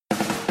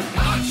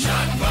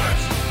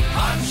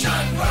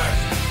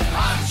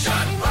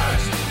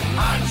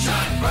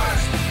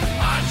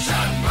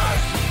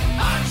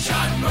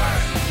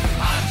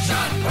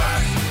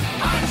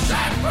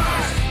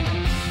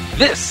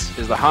This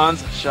is the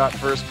Hans Shot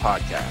First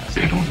podcast.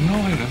 They don't know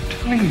it, I'm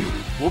telling you.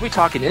 We'll be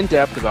talking in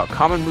depth about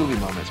common movie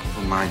moments For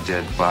my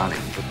dead body.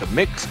 with the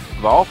mix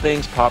of all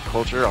things pop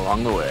culture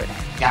along the way.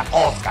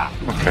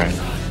 Okay.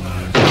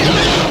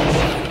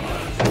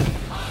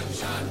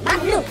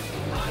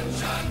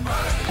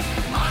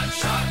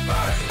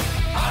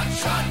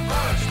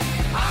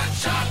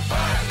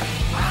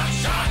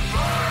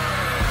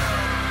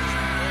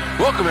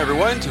 Welcome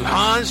everyone to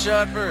Hans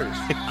Shot First.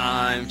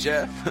 I'm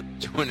Jeff.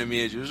 Joining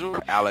me as usual,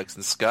 Alex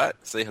and Scott.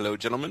 Say hello,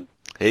 gentlemen.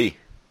 Hey.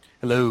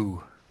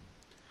 Hello.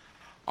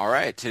 All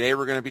right, today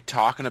we're going to be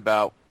talking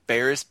about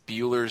Ferris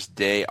Bueller's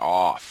Day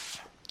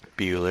Off.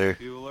 Bueller.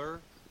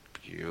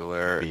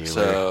 Bueller.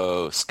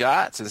 So,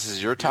 Scott, since this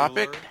is your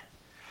topic,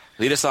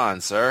 lead us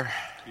on, sir.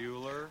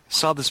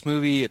 Saw this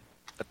movie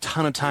a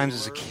ton of times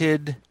as a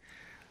kid.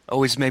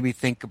 Always made me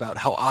think about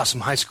how awesome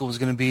high school was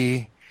going to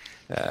be.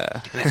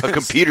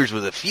 Computers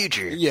with a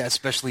future. Yeah,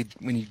 especially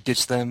when you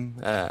ditch them.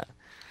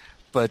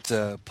 But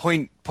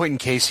point in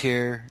case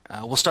here,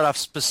 we'll start off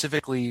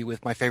specifically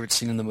with my favorite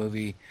scene in the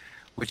movie,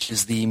 which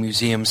is the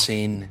museum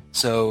scene.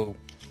 So,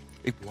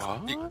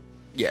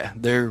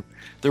 they're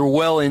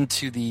well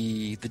into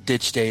the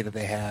ditch day that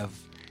they have,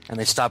 and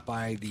they stop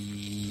by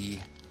the,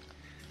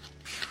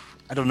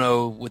 I don't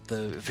know what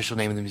the official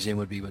name of the museum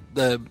would be, but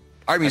the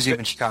art museum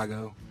in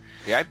Chicago.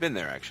 Yeah, I've been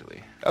there,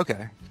 actually.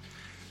 Okay.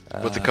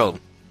 What's it called?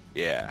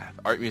 Yeah,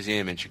 Art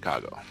Museum in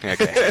Chicago.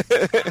 Okay.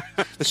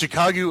 The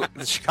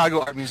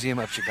Chicago Art Museum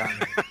of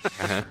Chicago.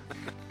 Uh-huh.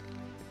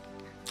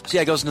 So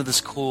yeah, it goes into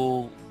this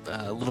cool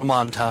little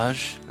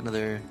montage,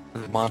 another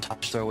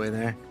montage throwaway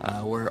there,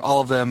 where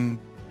all of them,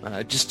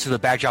 just to the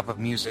backdrop of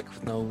music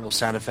with no real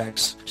sound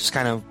effects, just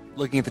kind of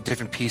looking at the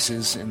different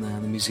pieces in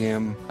the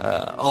museum,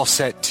 all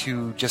set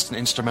to just an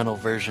instrumental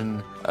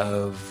version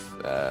of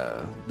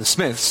the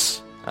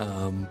Smiths.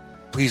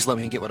 Please let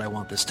me get what I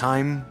want this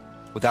time,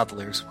 without the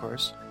lyrics, of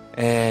course.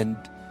 And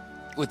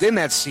within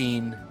that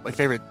scene, my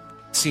favorite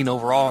scene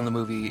overall in the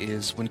movie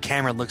is when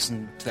Cameron looks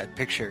into that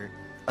picture,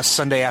 a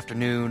Sunday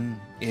afternoon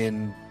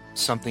in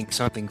something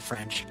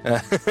French.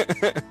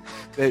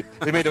 They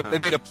made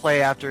a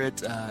play after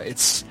it.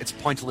 It's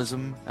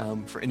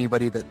pointillism for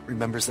anybody that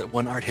remembers that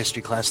one art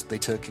history class that they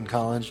took in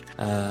college.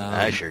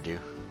 I sure do.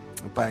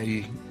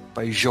 By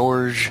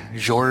Georges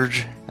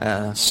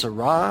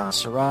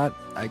Seurat.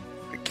 I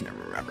can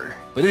never remember.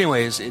 But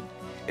anyways,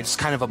 it's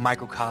kind of a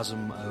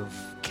microcosm of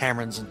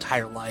Cameron's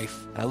entire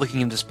life.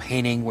 Looking at this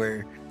painting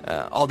where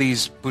all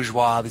these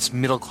bourgeois, these upper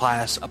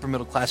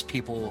middle class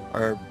people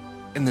are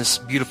in this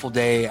beautiful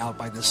day out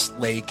by this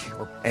lake,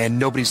 and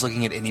nobody's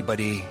looking at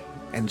anybody,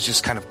 and it's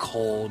just kind of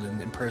cold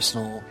and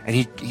impersonal. And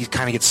he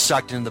kind of gets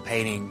sucked into the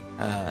painting.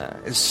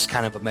 It's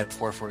kind of a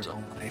metaphor for his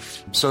own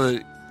life. So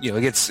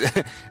it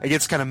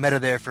gets kind of meta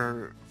there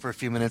for a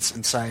few minutes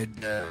inside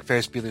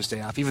Ferris Bueller's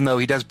Day Off, even though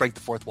he does break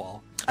the fourth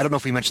wall. I don't know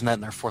if we mentioned that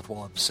in our fourth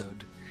wall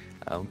episode.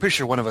 I'm pretty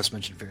sure one of us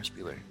mentioned Ferris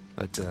Bueller,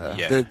 but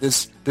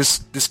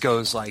this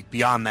goes like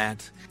beyond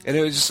that, and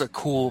it was just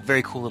a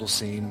very cool little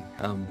scene.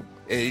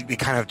 They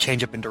kind of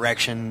change up in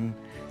direction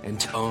and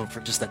tone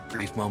for just that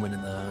brief moment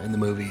in the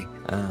movie.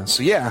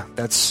 So yeah,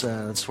 that's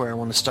where I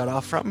want to start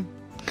off from.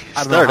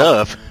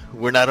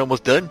 We're not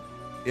almost done.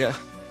 Yeah,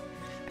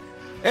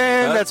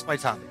 and that's my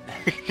topic.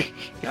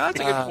 Yeah, that's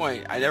a good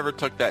point. I never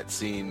took that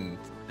scene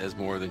as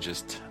more than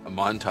just a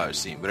montage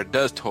scene, but it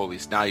does totally,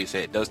 now you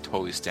say it does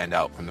totally stand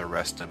out from the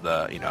rest of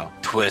the,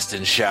 twist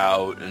and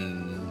shout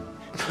and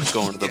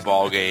going to the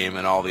ball game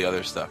and all the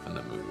other stuff in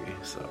the movie.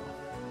 So,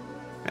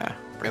 yeah.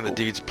 And the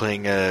dude's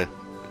playing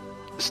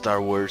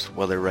Star Wars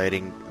while they're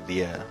riding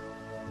the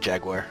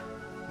Jaguar,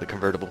 the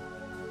convertible.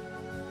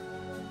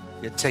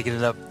 Yeah, taking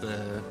it up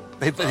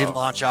they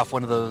launch off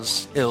one of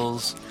those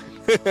hills.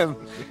 The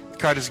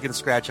car doesn't get a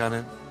scratch on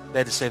it. They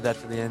had to save that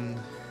for the end.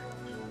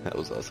 That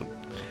was awesome.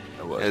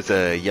 It's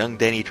a young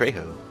Danny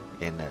Trejo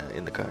in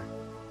the car.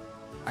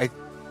 I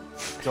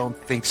don't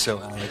think so,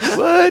 Alex.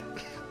 What?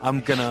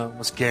 I'm gonna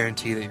almost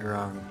guarantee that you're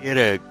wrong. He had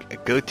a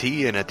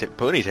goatee and a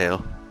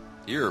ponytail.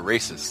 You're a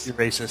racist. You're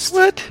racist.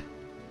 What?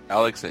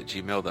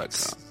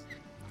 Alex@gmail.com.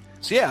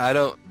 So yeah, I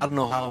don't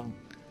know how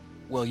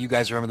well you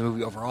guys remember the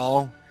movie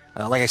overall.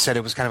 Like I said,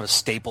 it was kind of a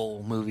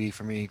staple movie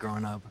for me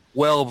growing up,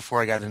 well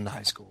before I got into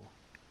high school.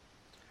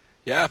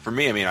 Yeah, for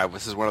me,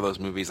 this is one of those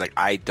movies, like,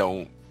 I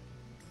don't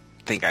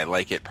think I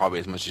like it probably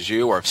as much as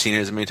you, or I've seen it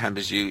as many times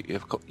as you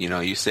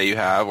you say you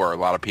have, or a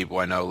lot of people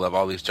I know love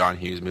all these John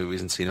Hughes movies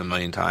and seen them a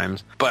million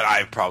times. But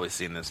I've probably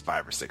seen this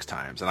 5 or 6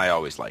 times, and I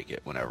always like it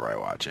whenever I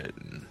watch it.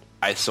 And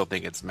I still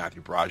think it's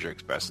Matthew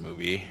Broderick's best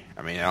movie.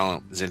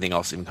 Does anything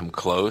else even come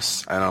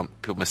close?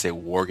 People might say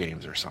War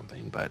Games or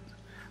something,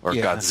 or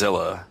yeah.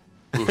 Godzilla.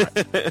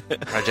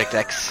 Project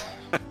X.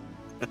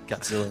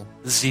 Godzilla.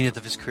 The zenith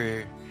of his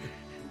career.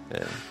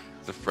 Yeah.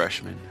 The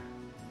Freshman.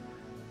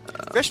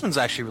 Freshman's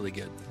actually really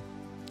good.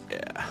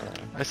 Yeah.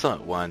 I saw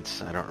it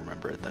once. I don't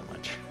remember it that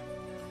much.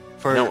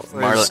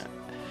 Marlon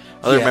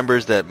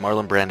remembers that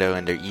Marlon Brando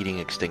and they're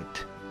eating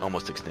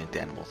almost extinct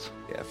animals.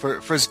 Yeah, for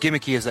as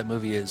gimmicky as that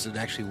movie is, it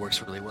actually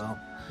works really well.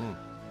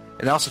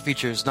 It also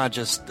features not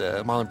just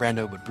Marlon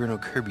Brando, but Bruno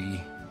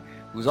Kirby,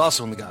 who's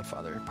also in The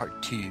Godfather,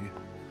 Part 2.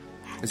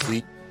 Is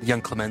the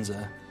young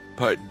Clemenza.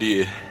 Part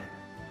D.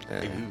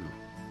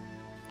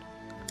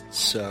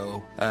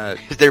 So,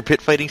 Is there a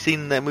pit fighting scene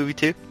in that movie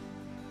too?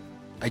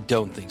 I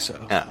don't think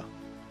so. No.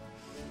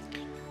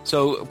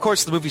 So, of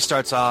course, the movie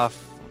starts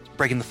off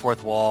breaking the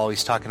fourth wall.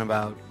 He's talking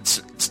about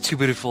it's too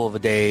beautiful of a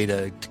day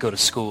to go to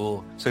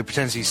school. So he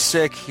pretends he's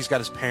sick. He's got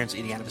his parents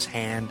eating out of his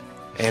hand.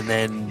 And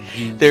then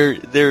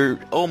They're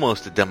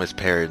almost the dumbest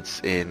parents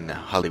in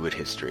Hollywood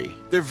history.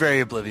 they're very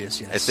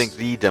oblivious, yes. I think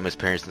the dumbest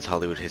parents in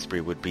Hollywood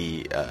history would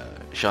be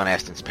Sean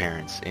Astin's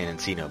parents in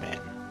Encino Man.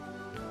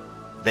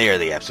 They are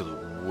the absolute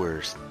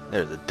worst.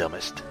 They're the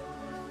dumbest.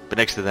 But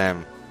next to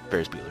them,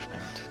 Ferris Bueller's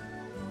parents.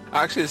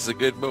 Actually, this is a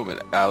good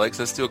moment, Alex.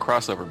 Let's do a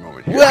crossover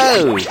moment here.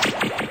 Whoa!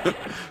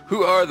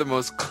 Who are the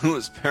most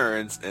clueless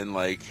parents in,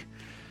 like,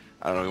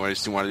 I don't know,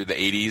 you want to do the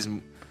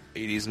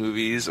 80s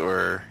movies,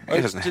 or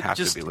it doesn't have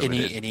just to be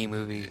limited. any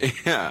movie.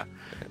 Yeah,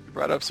 you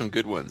brought up some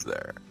good ones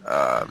there.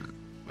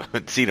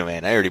 Encino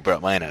Man, I already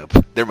brought mine up.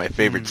 They're my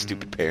favorite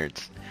stupid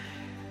parents.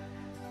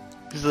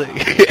 It's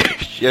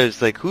like, yeah,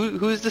 it's like,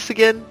 who is this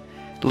again?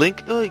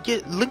 Link? Oh, yeah,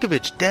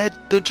 Linkovich. Dad,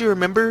 don't you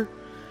remember?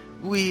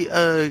 We,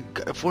 a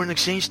foreign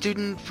exchange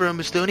student from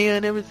Estonia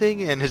and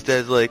everything? And his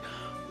dad's like,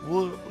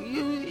 well,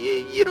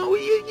 you know,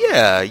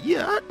 yeah,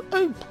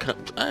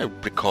 I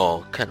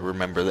recall, kind of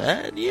remember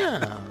that,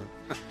 yeah.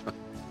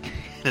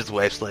 And his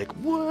wife's like,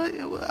 what?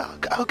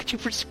 How could you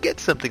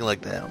forget something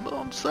like that?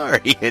 I'm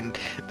sorry. And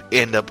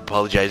end up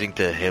apologizing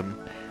to him.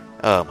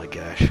 Oh my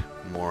gosh,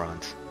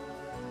 morons.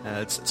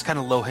 It's kind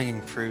of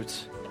low-hanging fruit,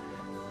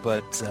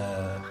 but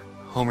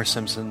Homer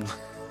Simpson,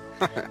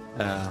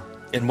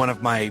 in one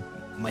of my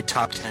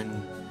top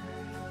 10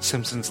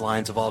 Simpsons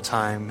lines of all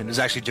time, and it was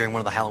actually during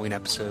one of the Halloween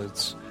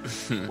episodes,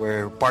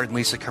 where Bart and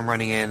Lisa come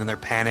running in and they're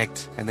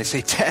panicked, and they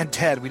say,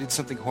 Dad, we did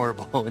something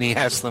horrible. And he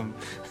asks them,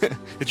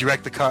 did you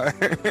wreck the car?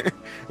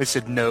 They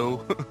said,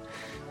 no.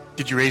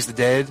 Did you raise the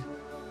dead?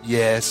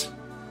 Yes.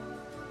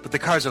 But the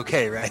car's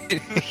okay,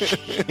 right?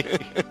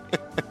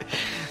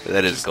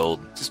 That is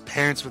gold. Just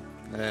parents with...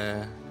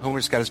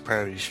 Homer's got his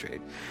priorities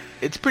straight.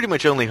 It's pretty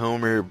much only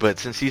Homer, but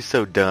since he's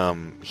so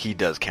dumb, he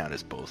does count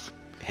as both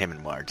him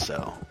and Marge,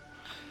 so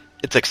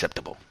it's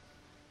acceptable.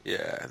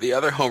 Yeah, the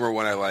other Homer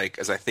one I like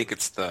is I think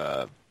it's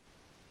the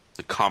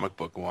comic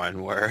book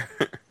one where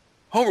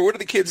Homer, what are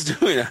the kids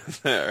doing out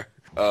there?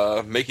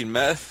 Making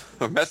meth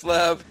or meth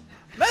lab?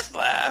 Meth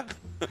lab.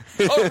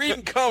 Oh,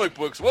 reading comic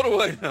books. What do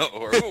I know?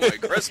 Or who am I,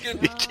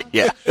 Kreskin?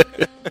 Yeah.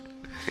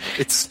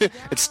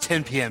 It's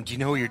 10 p.m. Do you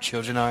know who your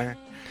children are?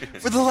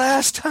 For the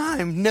last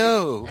time,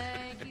 no.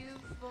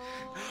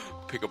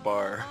 Pick a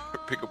bar.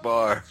 Pick a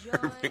bar.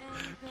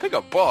 Pick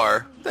a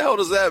bar? What the hell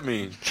does that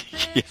mean?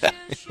 Yeah.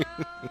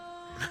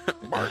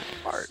 Bart.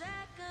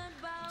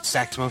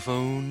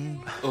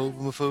 Saxophone,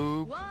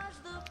 homophobe.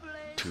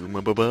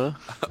 Tumababa.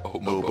 Oh,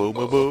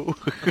 Mobo.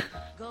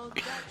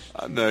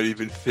 I'm not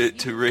even fit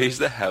to raise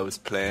the house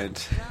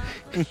plant.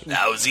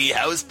 Lousy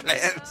house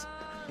plant.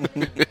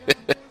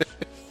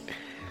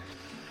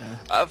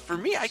 For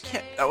me, I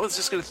can't. I was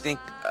just gonna think,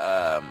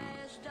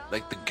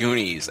 like the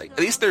Goonies. Like at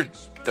least their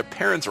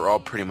parents are all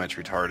pretty much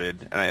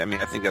retarded, and I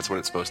mean, I think that's what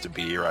it's supposed to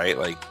be, right?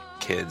 Like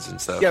kids and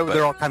stuff. Yeah, but,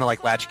 they're all kind of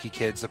like latchkey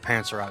kids. Their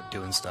parents are out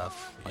doing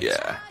stuff. Like,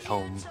 yeah. at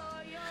home.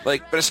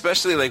 Like, but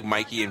especially like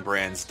Mikey and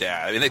Bran's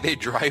dad. I mean, like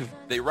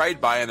they ride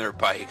by on their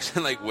bikes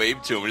and like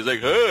wave to him. And he's like,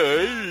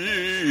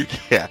 hey.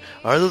 Yeah.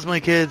 Are those my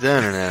kids?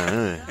 I don't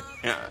know.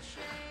 Yeah.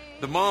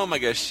 The mom, I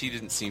guess, she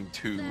didn't seem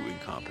too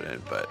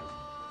incompetent, but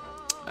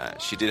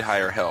she did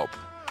hire help,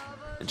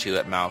 and she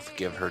let Mouth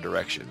give her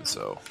direction.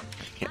 So,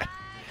 Yeah.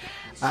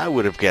 I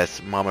would have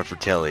guessed Mama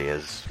Fratelli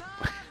as...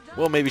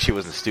 Well, maybe she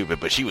wasn't stupid,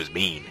 but she was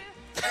mean.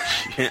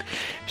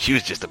 She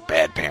was just a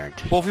bad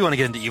parent. Well, if we want to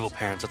get into evil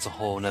parents, that's a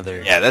whole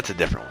nother... Yeah, that's a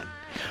different one.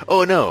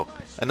 Oh, no.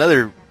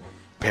 Another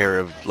pair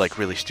of, like,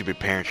 really stupid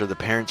parents are the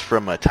parents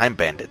from Time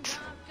Bandits.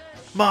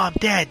 Mom,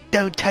 Dad,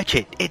 don't touch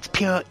it. It's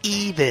pure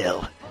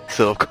evil.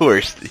 So, of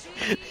course,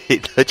 they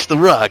touch the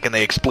rock and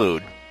they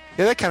explode.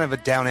 Yeah, that kind of a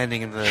down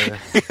ending in the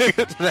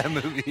to that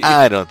movie.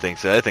 I don't think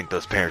so. I think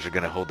those parents are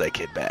going to hold that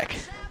kid back.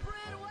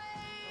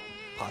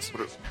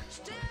 Possibly.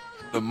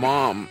 the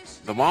mom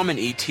in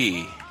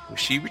E.T., was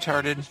she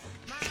retarded?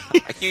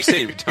 I keep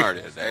saying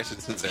retarded. I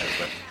actually didn't say it,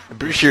 but I'm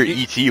pretty sure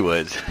E.T.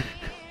 was.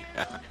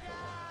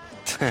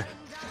 yeah.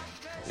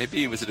 Maybe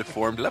he was a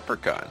deformed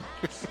leprechaun.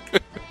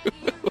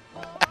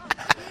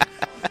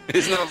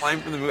 Isn't that a line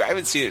from the movie? I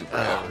haven't seen it in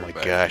forever. Oh my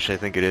but gosh, I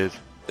think it is.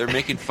 They're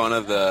making fun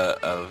of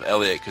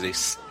Elliot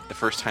because the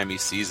first time he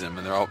sees him,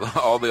 and they're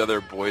all the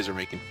other boys are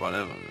making fun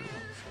of him.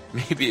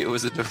 Maybe it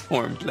was a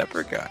deformed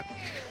leprechaun.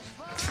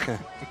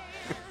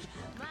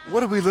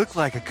 What do we look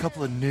like? A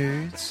couple of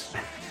nerds?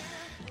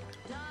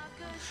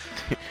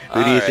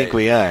 Who do you think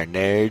we are,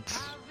 nerds?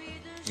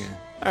 Yeah.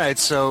 All right,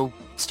 so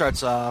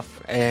starts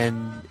off,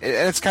 and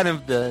it's kind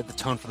of the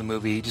tone for the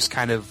movie. He just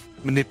kind of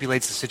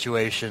manipulates the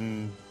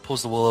situation,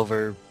 pulls the wool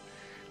over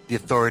the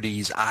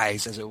authorities'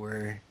 eyes, as it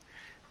were.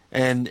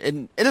 And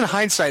in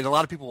hindsight, a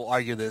lot of people will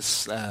argue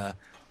this.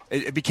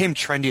 It became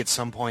trendy at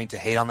some point to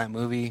hate on that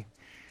movie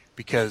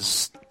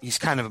because he's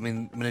kind of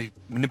a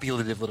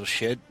manipulative little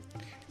shit,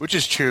 which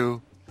is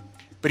true.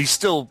 But he's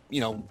still,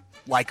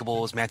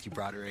 likable as Matthew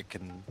Broderick.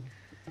 And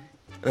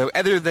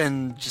other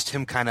than just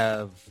him kind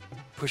of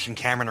pushing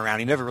Cameron around,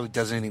 he never really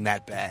does anything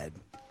that bad.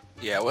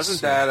 Yeah,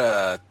 wasn't that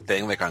a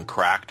thing like on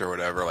Cracked or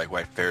whatever? Like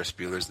why Ferris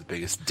Bueller's the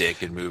biggest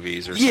dick in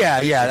movies or something?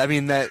 Yeah. I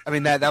mean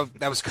that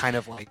was kind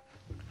of like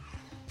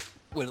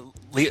what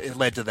it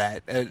led to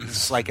that.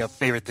 It's like a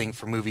favorite thing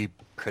for movie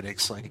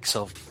critics, like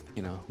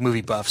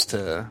movie buffs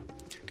to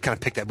kind of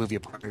pick that movie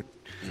apart.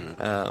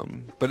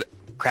 But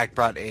Crack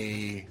brought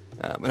an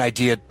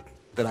idea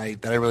that I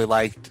really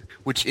liked,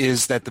 which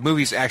is that the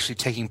movie's actually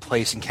taking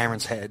place in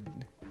Cameron's head.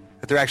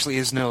 That there actually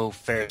is no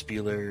Ferris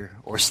Bueller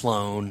or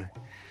Sloane,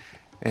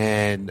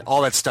 and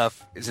all that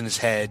stuff is in his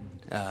head,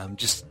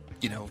 just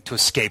to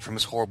escape from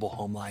his horrible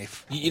home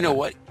life. You know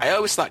what? I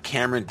always thought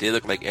Cameron did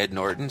look like Ed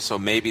Norton, so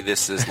maybe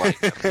this is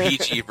like a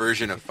PG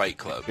version of Fight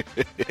Club.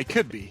 It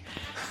could be.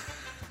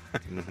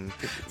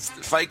 It's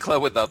Fight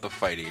Club without the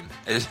fighting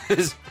is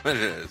what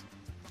it is.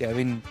 Yeah, I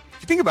mean,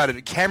 if you think about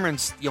it,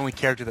 Cameron's the only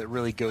character that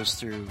really goes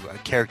through a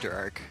character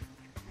arc.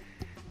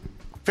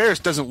 Ferris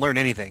doesn't learn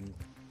anything.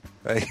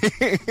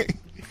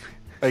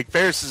 Like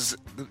Ferris is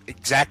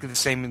exactly the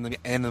same in the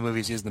end of the movie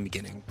as he is in the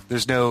beginning.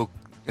 There's no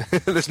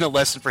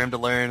lesson for him to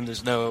learn.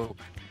 There's no...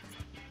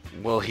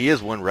 Well, he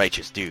is one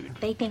righteous dude.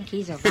 They think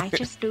he's a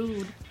righteous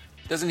dude.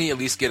 Doesn't he at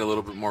least get a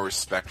little bit more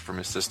respect from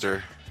his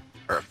sister?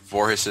 Or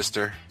for his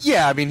sister?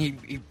 Yeah, I mean,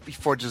 he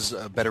forges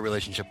a better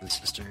relationship with his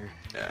sister.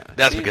 Yeah.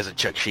 That's because of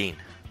Chuck Sheen.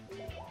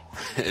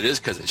 It is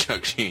because of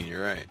Chuck Sheen,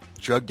 you're right.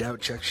 Drugged out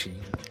Chuck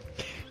Sheen.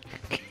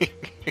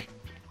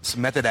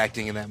 Some method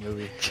acting in that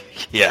movie.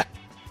 Yeah.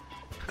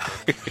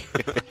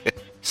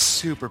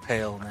 Super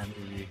pale in that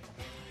movie.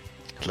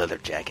 Leather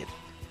jacket.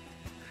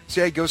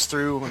 So yeah, he goes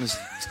through on his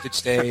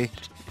stitch day.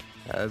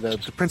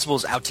 The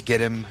principal's out to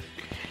get him.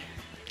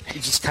 He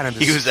just kind of...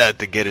 He was out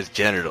to get his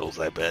genitals,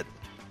 I bet.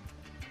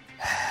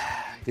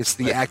 It's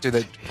the actor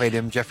that played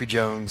him, Jeffrey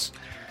Jones,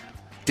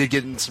 did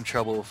get in some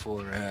trouble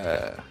for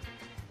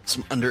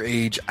some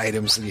underage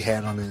items that he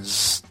had on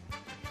his...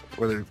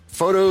 whether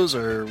photos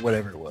or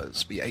whatever it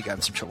was. But yeah, he got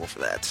in some trouble for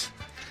that.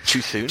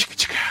 Too soon?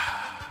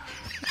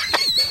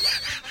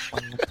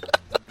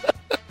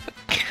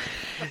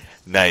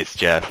 Nice,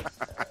 Jeff.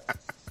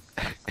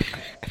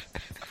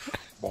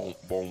 Boom,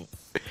 boom.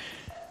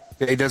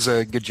 Yeah, he does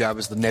a good job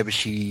as the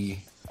nebbishy,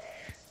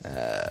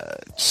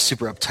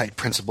 super uptight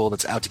principal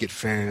that's out to get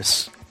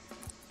Ferris.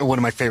 One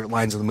of my favorite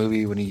lines of the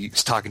movie when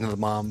he's talking to the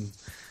mom,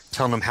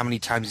 telling him how many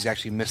times he's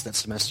actually missed that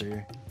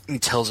semester. And he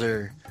tells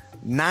her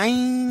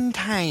 9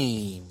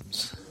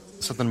 times.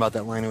 Something about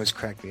that line always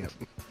cracked me up.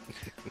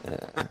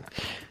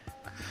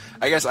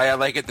 I guess I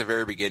like at the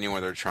very beginning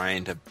where they're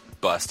trying to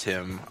bust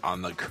him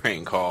on the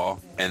crane call,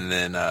 and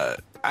then I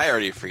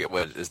already forget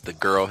what it is.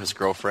 His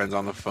girlfriend's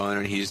on the phone,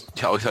 and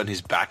all of a sudden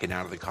he's backing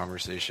out of the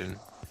conversation.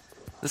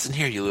 Listen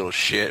here, you little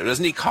shit.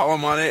 Doesn't he call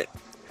him on it?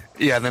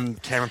 Yeah, then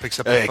Cameron picks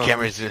up the phone.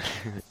 Cameron's...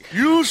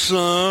 You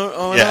son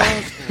of an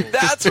asshole.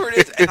 That's where it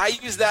is, and I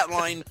use that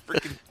line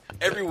freaking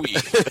every week.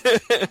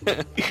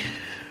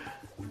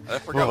 I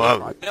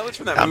forgot. That was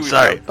from that I'm movie.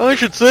 sorry. I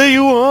should say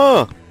you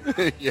are.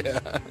 Yeah.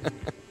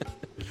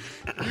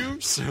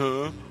 You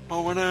son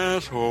of an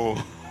asshole.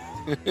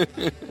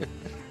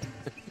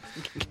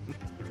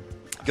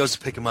 Goes to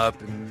pick him up,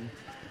 and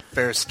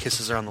Ferris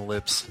kisses her on the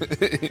lips.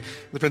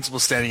 The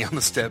principal's standing on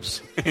the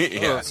steps.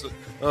 Yeah. So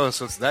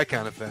it's that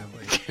kind of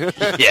family.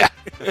 Yeah.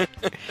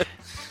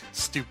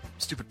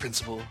 Stupid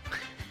principal.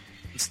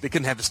 They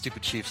couldn't have the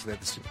stupid chief, so they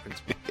had the stupid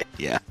principal.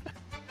 Yeah.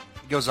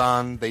 He goes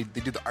on. They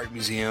do the art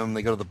museum.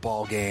 They go to the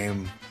ball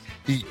game.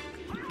 He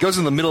goes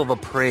in the middle of a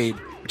parade,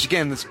 which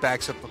again, this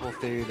backs up the whole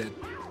theory that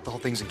the whole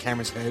thing's in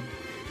Cameron's head,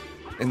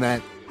 and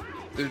that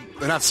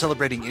they're not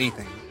celebrating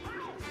anything.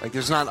 Like,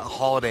 there's not a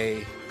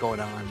holiday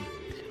going on.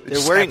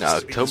 They're wearing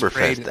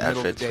Oktoberfest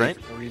outfits, right?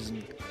 For no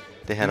reason.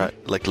 They had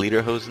like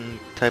lederhosen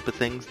type of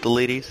things, the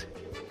ladies.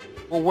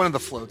 Well, one of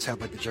the floats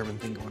had like the German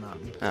thing going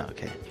on. Oh,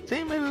 okay.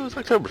 See, maybe it was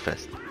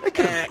Oktoberfest.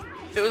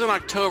 If it was in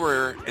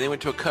October and they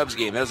went to a Cubs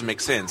game, that doesn't make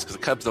sense because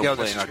the Cubs don't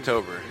play in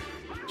October.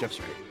 Jeff's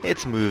right.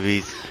 It's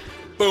movies.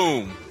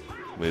 Boom.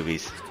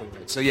 Movies.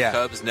 So yeah,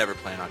 Cubs never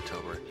play in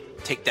October.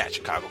 Take that,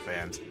 Chicago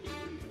fans.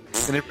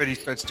 and everybody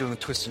starts doing the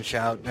twist and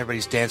shout, and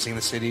everybody's dancing in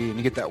the city, and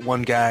you get that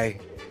one guy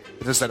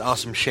that does that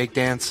awesome shake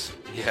dance.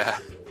 Yeah.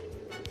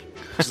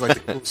 It's like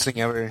the coolest thing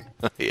ever.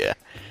 Yeah.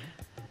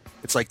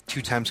 It's like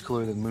 2 times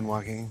cooler than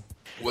moonwalking.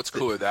 What's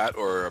cooler, that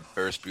or a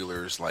Ferris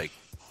Bueller's like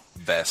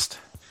vest?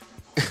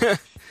 Yeah,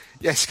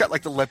 he's got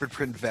like the leopard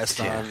print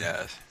vest on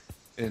Yes.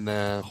 in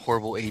the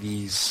horrible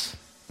 80s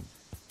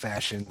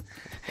fashion.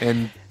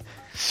 And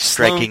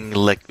striking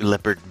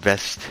leopard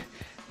vest,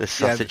 the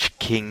sausage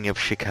king of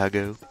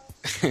Chicago.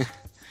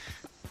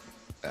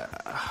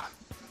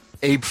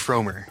 Abe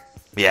Fromer.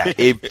 Yeah,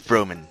 Abe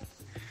Froman.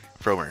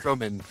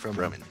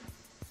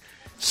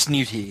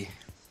 Snooty.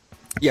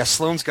 Yeah,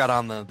 Sloane's got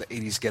on the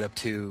 80s get-up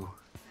too.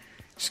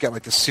 She's got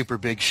like the super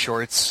big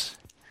shorts.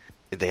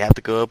 They have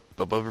to go up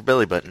above her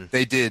belly button.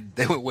 They did.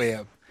 They went way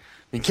up. I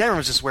mean, Cameron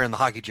was just wearing the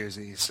hockey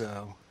jersey,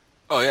 so...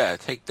 Oh, yeah,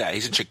 take that.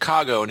 He's in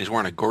Chicago, and he's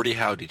wearing a Gordie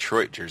Howe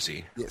Detroit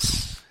jersey.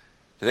 Yes.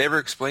 Did they ever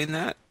explain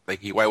that?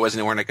 Like, why wasn't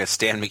he wearing like a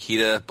Stan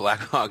Mikita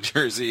Blackhawk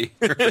jersey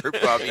or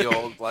Bobby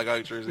Old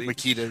Blackhawk jersey?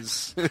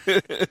 Makitas.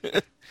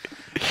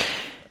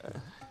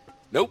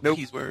 Nope,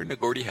 he's wearing a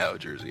Gordie Howe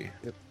jersey.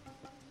 Yep.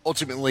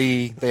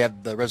 Ultimately, they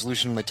have the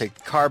resolution. They take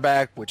the car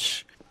back,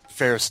 which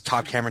Ferris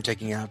topped Cameron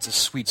taking out. It's a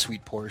sweet,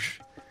 sweet Porsche,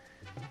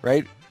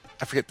 right?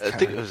 I forget. The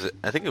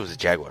I think it was a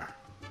Jaguar.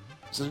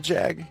 Is it a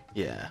Jag?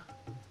 Yeah,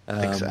 I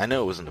think so. I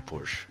know it wasn't a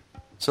Porsche.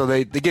 So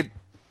they get,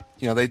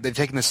 they've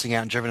taken this thing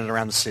out and driven it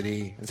around the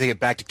city. They take it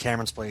back to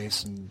Cameron's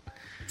place, and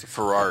It's a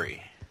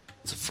Ferrari.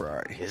 it's a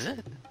Ferrari. Is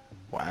it?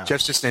 Wow.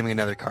 Jeff's just naming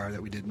another car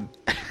that we didn't.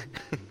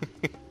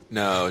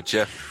 No,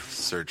 Jeff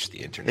searched the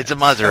internet. It's a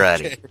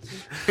Maserati.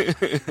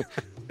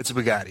 It's a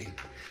Bugatti.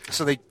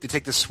 So they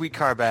take this sweet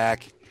car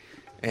back,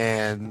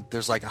 and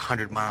there's like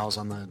 100 miles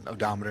on the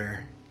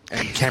odometer.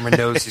 And Cameron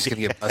knows he's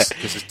going to get busted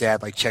because his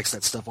dad checks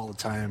that stuff all the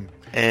time.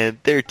 And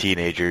they're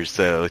teenagers,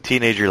 so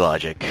teenager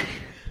logic.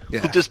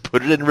 Yeah. We'll just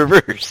put it in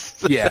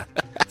reverse. Yeah.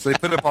 So they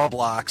put up all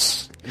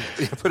blocks,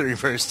 and put it in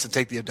reverse to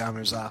take the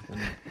odometers off. And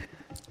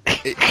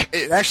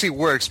it actually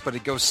works, but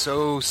it goes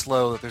so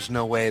slow that there's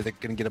no way they're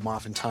going to get him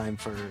off in time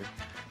for...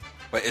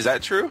 Wait, is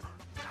that true?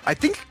 I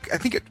think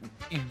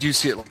you do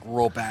see it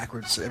roll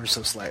backwards ever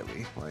so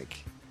slightly.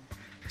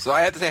 So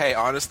I have to say, I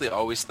honestly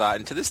always thought,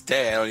 and to this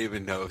day, I don't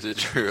even know if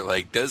it's true.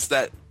 Does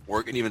that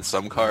work in even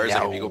some cars?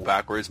 If you go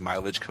backwards,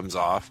 mileage comes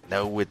off?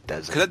 No, it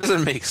doesn't. Because that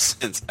doesn't make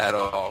sense at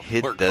all.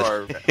 It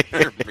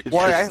doesn't.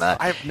 Well,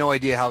 I have no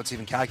idea how it's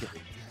even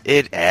calculated.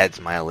 It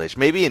adds mileage.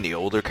 Maybe in the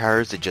older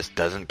cars, it just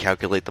doesn't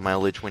calculate the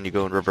mileage when you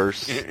go in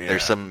reverse. Yeah.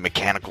 There's some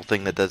mechanical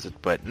thing that does it.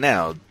 But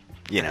now,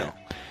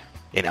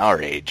 in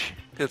our age...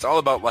 It's all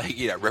about,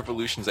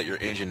 revolutions that your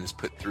engine is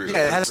put through.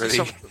 Yeah, it has to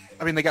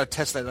they got to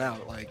test that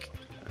out.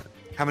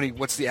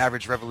 What's the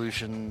average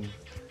revolution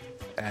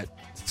at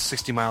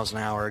 60 miles an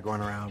hour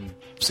going around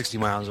 60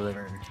 miles or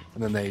whatever?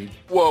 And then they...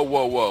 Whoa.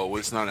 Well,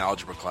 it's not an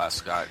algebra class,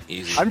 Scott.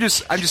 Easy. I'm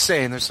just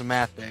saying there's some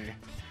math there.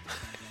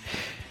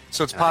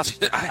 So it's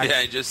possible.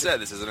 I just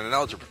said this isn't an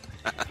algebra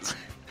class.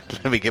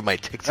 Let me get my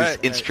Texas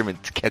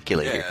Instruments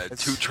calculator. Yeah,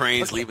 2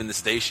 trains leaving the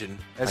station.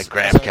 My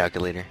graph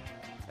calculator.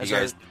 You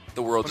guys,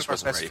 the world just one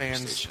of our wasn't best ready for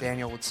fans, station.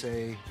 Daniel, would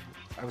say,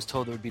 I was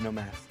told there would be no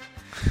math.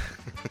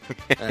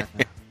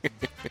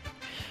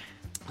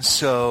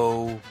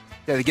 So,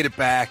 yeah, they get it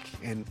back,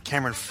 and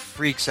Cameron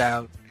freaks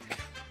out.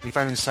 He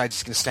finally decides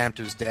he's going to stand up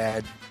to his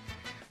dad.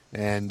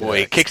 And Boy,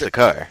 he kicks the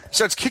car. He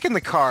starts kicking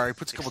the car. He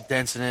puts a couple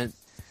dents in it. And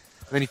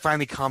then he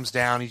finally calms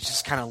down. He's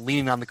just kind of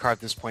leaning on the car at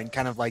this point,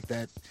 kind of like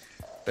that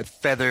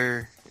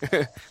feather,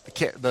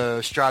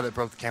 the straw that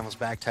broke the camel's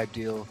back type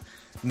deal.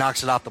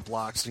 Knocks it off the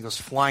blocks, and he goes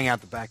flying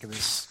out the back of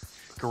this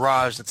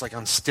garage that's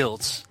on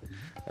stilts.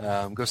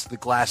 Goes to the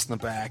glass in the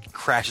back,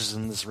 crashes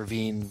in this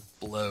ravine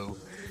below,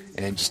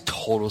 and just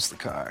totals the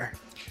car.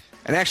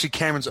 And actually,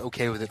 Cameron's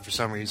okay with it for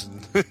some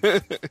reason.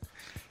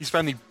 He's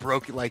finally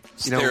broke,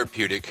 It's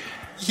therapeutic.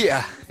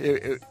 Yeah,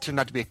 it turned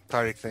out to be a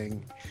cathartic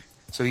thing.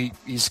 So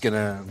he's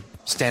gonna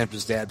stand up to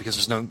his dad because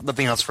there's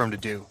nothing else for him to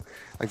do.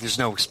 There's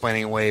no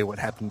explaining away what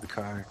happened to the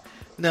car.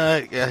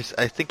 No,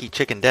 I think he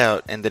chickened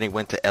out, and then he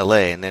went to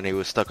L.A., and then he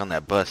was stuck on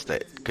that bus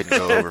that couldn't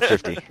go over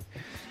 50.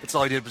 That's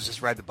all he did was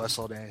just ride the bus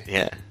all day.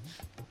 Yeah.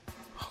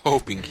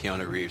 Hoping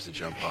Keanu Reeves to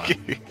jump on.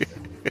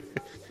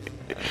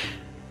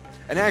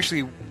 And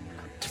actually,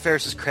 to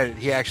Ferris's credit,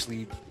 he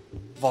actually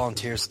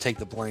volunteers to take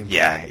the blame.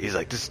 Yeah, he's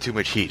like, this is too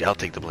much heat. I'll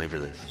take the blame for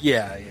this.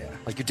 Yeah.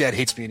 Your dad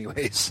hates me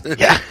anyways.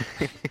 Yeah.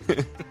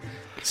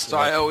 So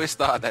I always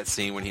thought that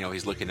scene when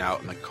he's looking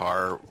out and the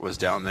car was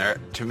down there.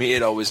 To me,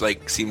 it always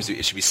seems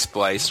it should be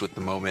spliced with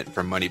the moment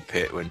from Money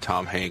Pit when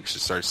Tom Hanks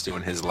just starts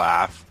doing his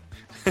laugh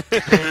when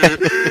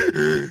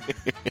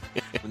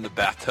the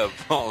bathtub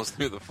falls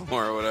through the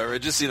floor or whatever.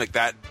 It just seemed like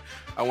that.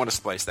 I want to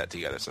splice that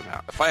together somehow.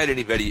 If I had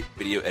any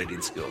video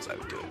editing skills, I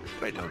would do it,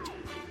 but I don't.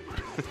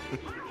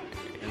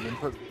 And then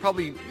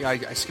probably,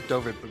 I skipped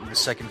over it, but my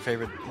second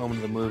favorite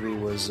moment of the movie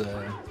was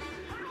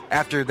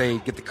after they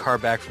get the car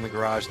back from the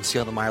garage and see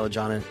all the mileage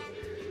on it.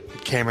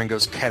 Cameron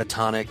goes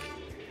catatonic.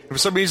 And for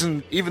some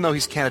reason, even though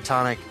he's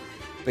catatonic,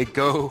 they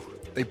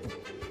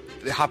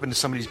hop into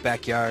somebody's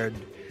backyard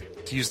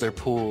to use their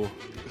pool.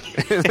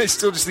 And they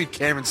still just leave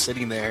Cameron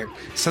sitting there.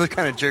 So they're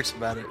kind of jerks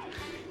about it.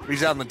 But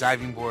he's out on the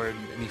diving board,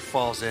 and he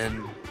falls in.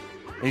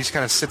 And he just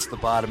kind of sits at the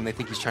bottom, and they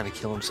think he's trying to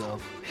kill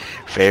himself.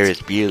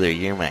 Ferris Bueller,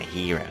 you're my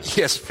hero.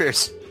 Yes,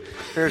 Ferris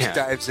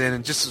dives in,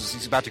 and just as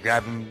he's about to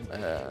grab him,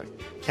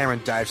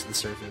 Cameron dives to the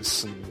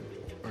surface,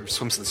 or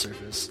swims to the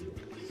surface.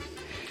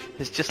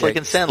 It's just like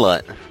in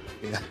Sandlot.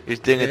 Yeah. He's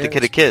doing it to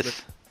get a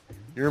kiss.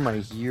 You're my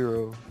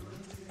hero.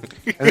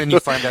 And then you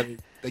find out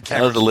that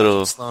Cameron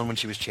was Sloane when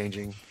she was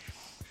changing.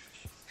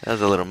 That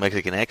was a little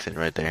Mexican accent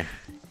right there.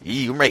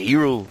 You're my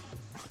hero.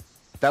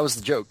 That was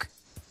the joke.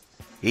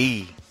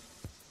 Hey.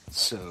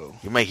 So.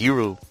 You're my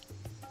hero.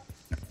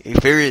 Hey,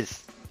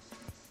 Ferris.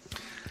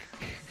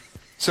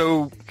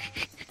 So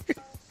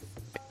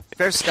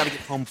Ferris has got to get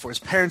home before his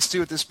parents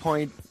do at this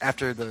point,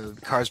 after the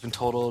car's been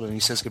totaled, and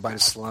he says goodbye to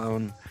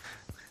Sloane.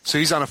 So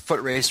he's on a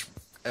foot race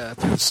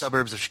through the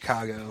suburbs of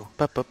Chicago,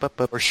 or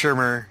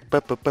Shermer,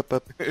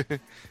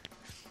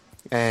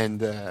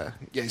 and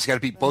he's got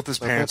to beat both his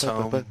parents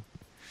home,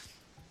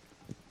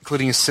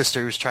 including his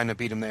sister, who's trying to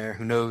beat him there,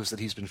 who knows that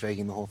he's been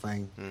faking the whole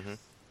thing.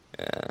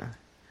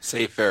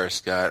 Save Ferris,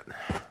 Scott.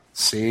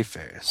 Save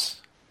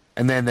Ferris.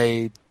 And then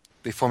they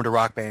formed a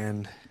rock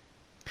band.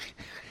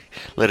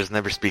 Let us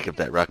never speak of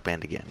that rock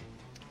band again.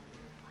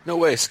 No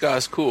way,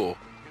 Scott's cool.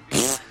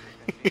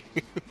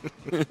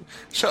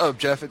 Shut up,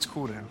 Jeff. It's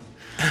cool now.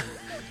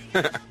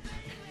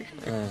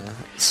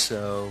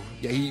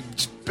 He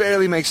just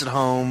barely makes it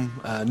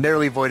home,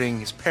 narrowly avoiding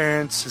his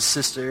parents, his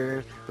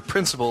sister, the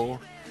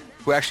principal,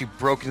 who actually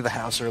broke into the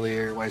house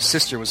earlier while his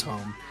sister was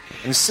home.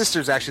 And his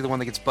sister's actually the one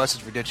that gets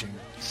busted for ditching.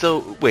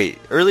 So, wait,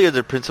 earlier in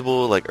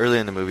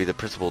the movie, the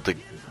principal, to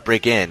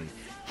break in,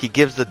 he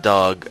gives the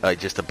dog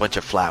just a bunch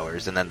of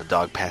flowers, and then the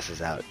dog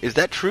passes out. Is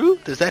that true?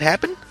 Does that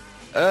happen?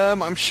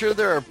 I'm sure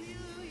there are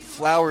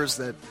flowers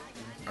that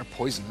are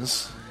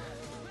poisonous.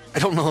 I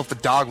don't know if the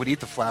dog would eat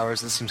the flowers.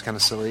 This seems kind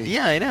of silly.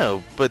 Yeah, I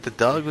know, but the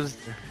dog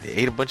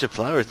ate a bunch of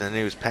flowers, and then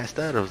he was passed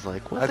out. I was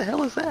like, what the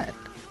hell is that?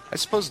 I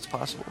suppose it's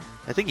possible.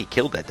 I think he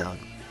killed that dog.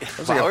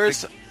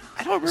 Flowers?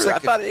 I don't It was remember. like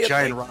I thought a he had,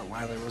 giant like-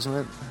 Rottweiler, wasn't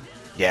it?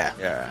 Yeah.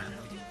 Yeah.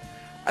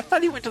 I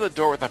thought he went to the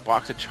door with a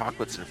box of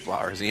chocolates and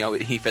flowers,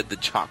 and he fed the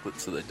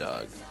chocolates to the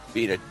dog.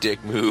 Being a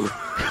dick move.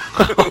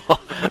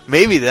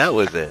 Maybe that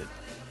was it.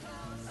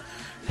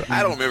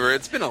 I don't remember.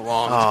 It's been a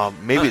long Oh,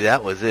 maybe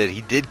that was it.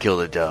 He did kill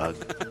the dog.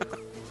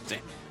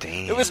 Damn.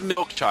 Damn. It was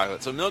milk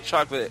chocolate. So milk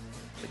chocolate,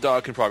 a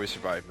dog can probably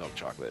survive milk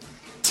chocolate.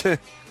 I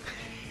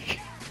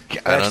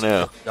don't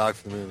know. Dog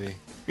for the movie.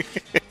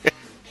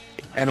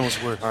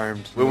 Animals were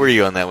harmed. Where were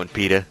you on that one,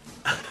 Peter?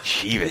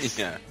 Jeeves.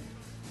 Yeah.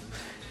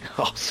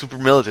 Oh, super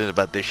militant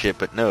about this shit,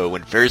 but no,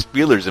 when Ferris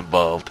Bueller's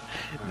involved,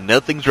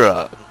 nothing's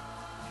wrong.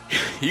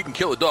 You can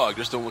kill a dog,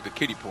 just don't look at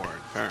kitty porn,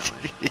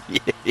 apparently.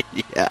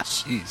 Yeah.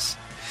 Jeez.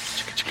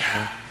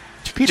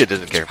 Peter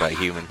doesn't care about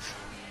humans.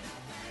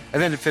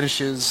 And then it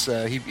finishes.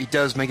 He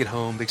does make it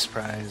home. Big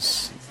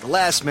surprise. The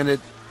last minute,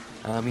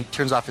 he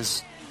turns off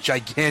his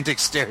gigantic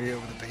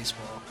stereo with a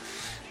baseball.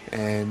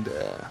 And,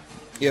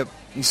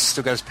 he's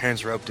still got his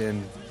parents roped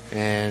in.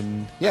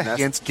 And, he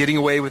ends getting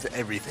away with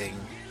everything.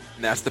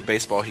 And that's the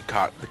baseball he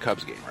caught the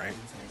Cubs game, right?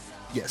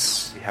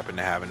 Yes. He happened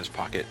to have in his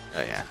pocket.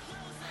 Oh, yeah.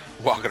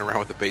 Walking around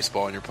with a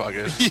baseball in your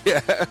pocket.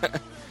 Yeah.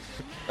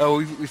 Oh,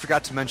 we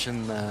forgot to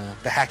mention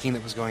the hacking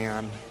that was going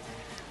on.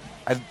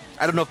 I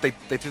don't know if they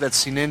threw that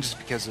scene in just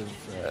because of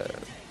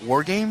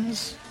War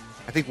Games.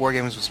 I think War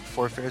Games was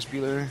before Ferris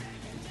Bueller.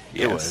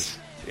 Yes. It was.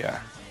 Yeah.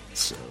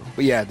 So,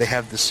 but yeah, they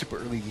have the super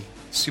early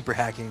super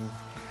hacking.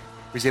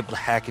 Where he's able to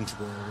hack into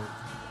the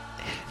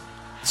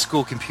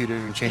school computer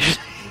and change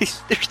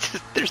his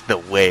There's no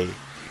way.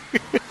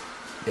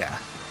 Yeah.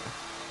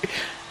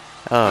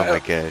 Oh, my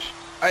gosh.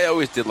 I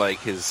always did like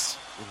his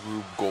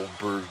Rube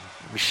Goldberg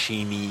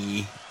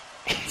machine-y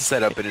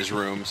setup in his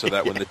room so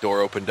that when the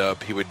door opened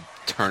up, he would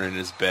turn in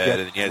his bed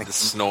and he had the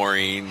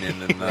snoring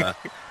and then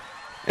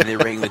and they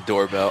rang the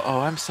doorbell.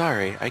 Oh, I'm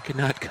sorry. I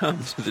cannot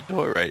come to the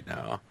door right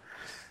now.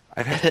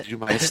 I've had to do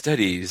my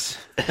studies.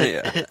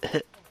 Yeah.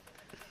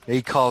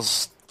 He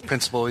calls the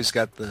principal. He's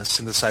got the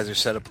synthesizer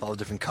set up with all the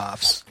different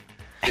coughs.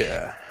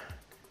 Yeah.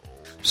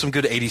 Some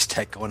good 80s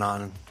tech going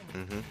on.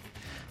 Mm-hmm.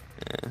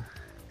 Yeah.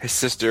 His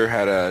sister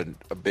had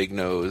a big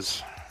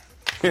nose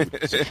who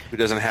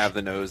doesn't have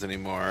the nose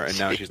anymore, and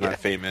now she's not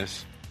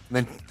famous.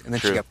 And then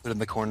she True. got put in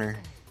the corner.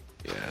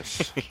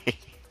 Yes.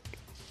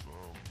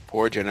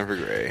 Poor Jennifer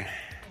Grey.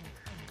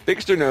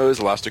 Fixed her nose,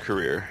 lost her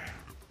career.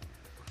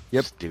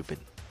 Yep. Stupid.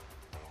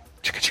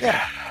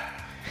 Yeah.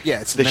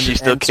 Yeah. It's, Does she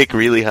still kick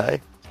really high?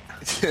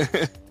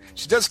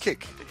 She does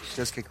kick. She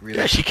does kick really.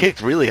 Yeah, she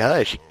kicked really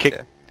high. She kicked.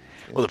 Yeah.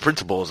 Well, the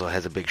principal also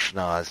has a big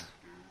schnoz,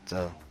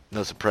 so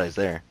no surprise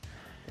there.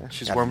 Yeah,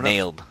 she's Got warming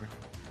nailed. up.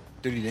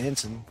 Dirty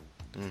Dancing.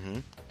 Mm-hmm.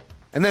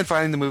 And then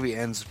finally the movie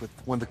ends with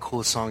one of the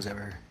coolest songs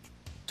ever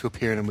to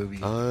appear in a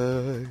movie.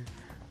 I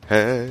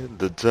had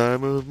the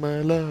time of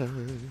my life.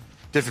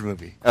 Different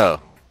movie.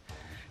 Oh.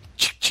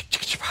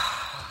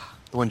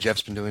 The one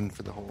Jeff's been doing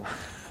for the whole...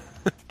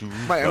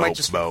 I might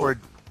just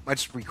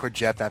record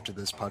Jeff after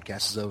this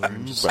podcast is over.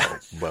 And just...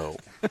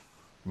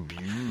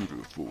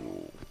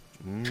 Beautiful.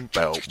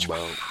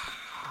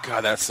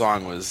 God, that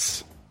song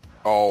was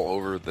all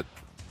over the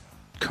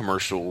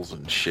commercials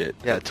and shit.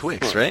 Yeah,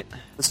 Twix, right?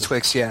 It's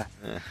Twix, yeah.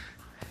 Yeah,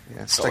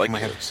 it's stuck like in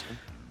my it.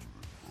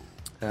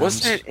 head.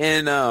 Wasn't it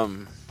in,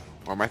 or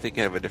am I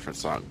thinking of a different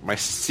song? My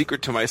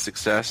Secret to My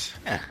Success?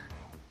 Yeah.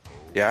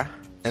 Yeah?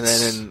 And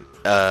then in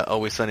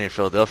Always Sunny in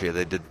Philadelphia,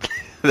 they did...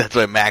 That's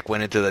why Mac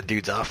went into the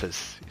dude's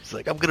office. He's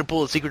like, I'm going to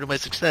pull a secret to my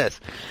success.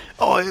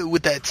 Oh,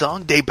 with that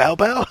song, Day Bow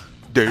Bow?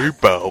 Day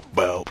Bow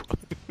Bow.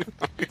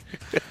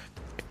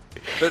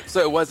 But,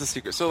 so it was a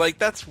secret. So, like,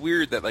 that's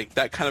weird that, like,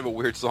 that kind of a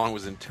weird song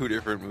was in two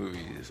different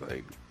movies.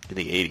 Like, In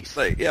the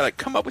 80s. yeah, like,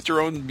 come up with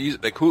your own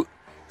music. Like, who...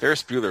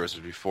 Ferris Bueller was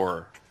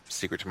before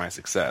Secret to My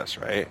Success,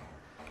 right?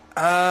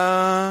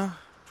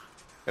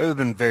 It would have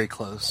been very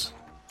close.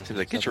 Seems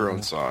like get your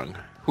own song.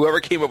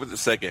 Whoever came up with the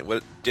second, what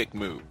a dick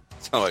move.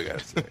 That's all I gotta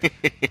say.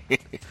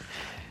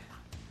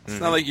 It's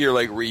not like you're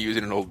like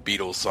reusing an old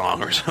Beatles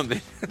song or something.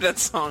 That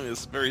song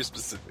is very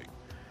specific.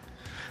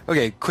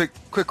 Okay, quick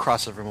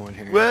crossover moment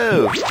here.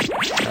 Whoa!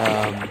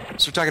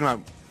 So we're talking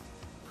about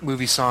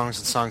movie songs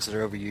and songs that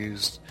are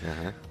overused.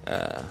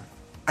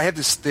 I have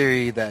this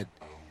theory that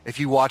if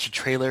you watch a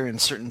trailer and a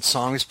certain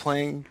song is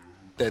playing,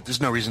 that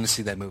there's no reason to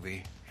see that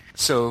movie.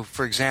 So,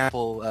 for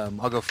example,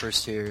 I'll go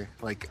first here.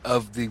 Like,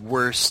 of the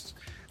worst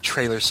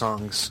trailer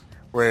songs,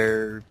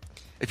 where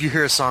if you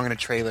hear a song in a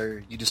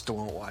trailer, you just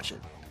don't watch it.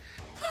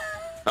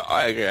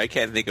 I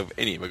can't think of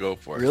any, but go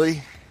for it.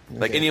 Really?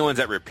 Like Okay. any ones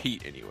that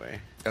repeat anyway.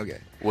 Okay.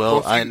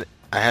 Well, if you-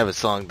 I have a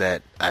song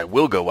that I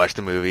will go watch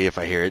the movie if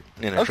I hear it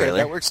in a Okay, trailer.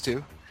 that works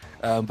too.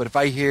 But if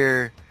I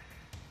hear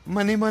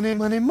money, money,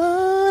 money,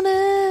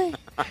 money,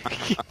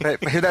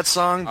 if I hear that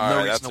song, All no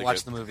right, reason that's to a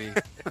watch good- the movie.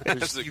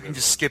 That's a You good can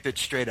just one. skip it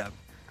straight up.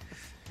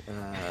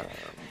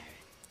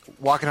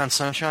 Walking on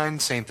Sunshine,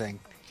 same thing.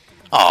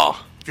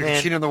 Oh, If you're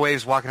man. cheating on the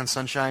waves, Walking on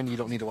Sunshine, you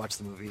don't need to watch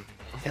the movie.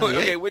 Hell yeah.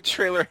 Okay, which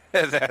trailer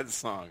has that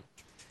song?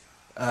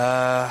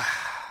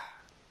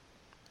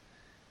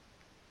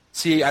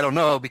 See, I don't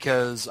know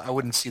because I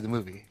wouldn't see the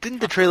movie. Didn't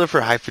the trailer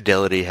for High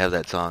Fidelity have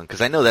that song? Because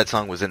I know that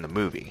song was in the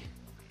movie.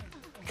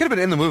 It could have been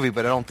in the movie,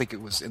 but I don't think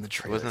it was in the It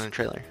trailer. wasn't in the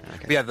trailer? Okay.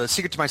 But yeah, the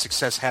Secret to My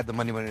Success had the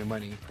money, money,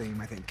 money theme,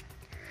 I think.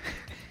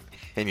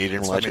 And you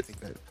didn't That's watch what it? made me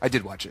think that. I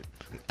did watch it.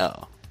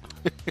 Oh.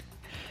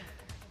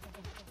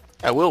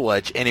 I will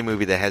watch any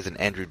movie that has an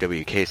Andrew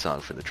WK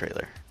song for the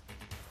trailer.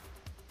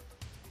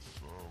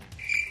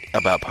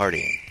 About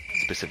partying,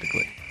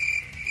 specifically.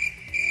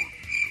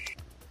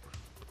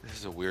 This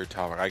is a weird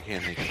topic. I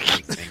can't think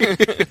of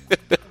anything.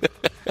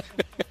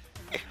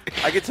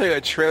 I could tell you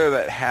a trailer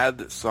that had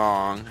the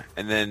song,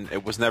 and then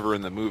it was never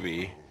in the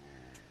movie,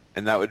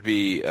 and that would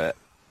be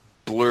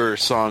Blur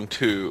Song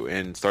 2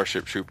 in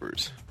Starship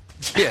Troopers.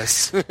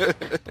 Yes.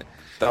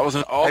 That was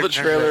in all I the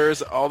remember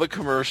trailers, all the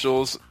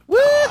commercials.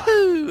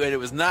 Woohoo! And it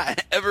was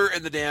not ever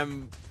in the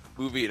damn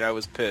movie, and I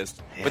was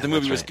pissed. Yeah, but the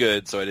movie that's was right.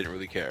 good, so I didn't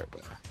really care.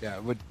 But Yeah,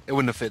 it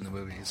wouldn't have fit in the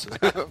movie. So.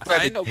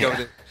 I know, Go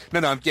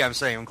no, I'm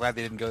saying I'm glad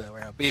they didn't go that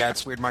way. But yeah,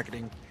 it's weird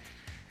marketing.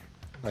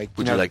 Like,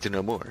 Would you like to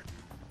know more?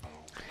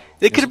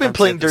 They could have been sometimes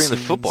playing they have during the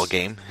the football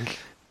scenes. game.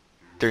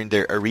 During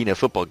their arena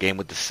football game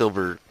with the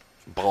silver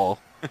ball.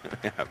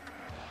 yeah.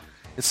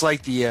 It's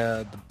like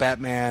the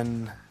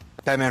Batman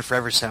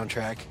Forever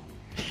soundtrack.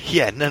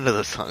 Yeah, none of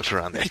those songs were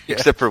on there. Yeah.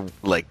 Except for,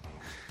 like,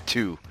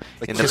 two.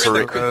 Like in the Kiss of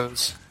the parade.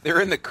 Rose. They're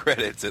in the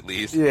credits at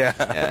least. Yeah.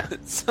 Yeah.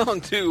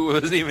 Song 2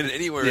 wasn't even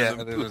anywhere Yeah, in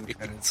the they were in movie. the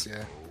credits,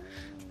 yeah.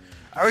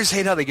 I always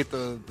hate how they get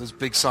those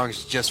big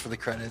songs just for the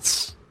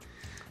credits.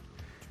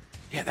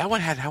 Yeah, that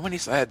one had how many?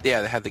 Yeah, they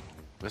had the.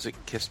 Was it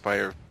Kissed by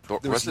Her?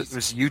 It was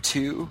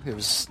U2. There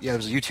was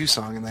a U2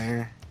 song in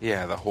there.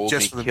 Yeah, the Hold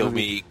just for Me, the Kill movie.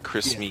 Me,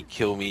 Kiss Yeah. Me,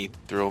 Kill Me,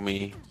 Thrill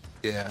Me.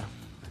 Yeah.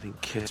 I think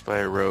Kissed by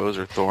a Rose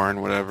or Thorn,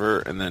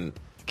 whatever. And then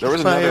there was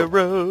Kiss by a another.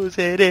 rose,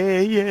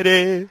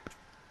 that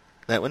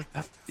one?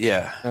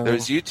 Yeah, Oh. there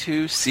was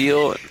U2,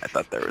 Seal. I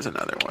thought there was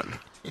another one.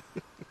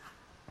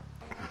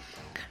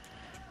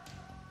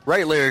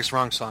 Right lyrics,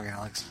 wrong song,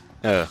 Alex.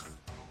 Oh.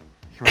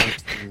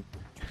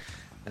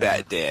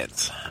 Bad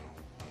Dance.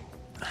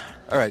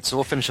 All right, so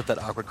we'll finish up that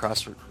awkward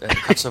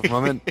crossover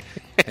moment,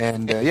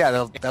 and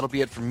yeah, that'll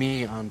be it for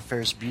me on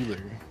Ferris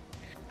Bueller.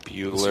 So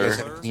you guys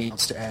have Bueller. anything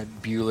else to add?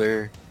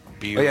 Bueller.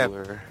 Bueller. Oh, yeah.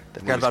 That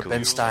Forgot movie's about cool.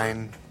 Ben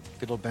Stein.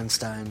 Good old Ben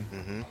Stein.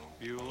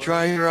 Mhm.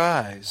 Dry your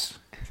eyes.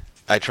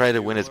 I tried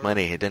to win his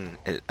money. I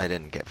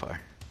didn't get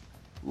far.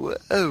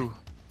 Whoa.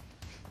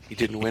 You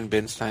didn't win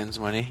Ben Stein's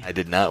money? I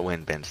did not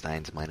win Ben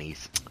Stein's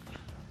monies.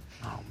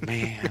 Oh,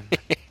 man.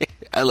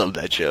 I love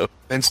that show.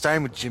 Ben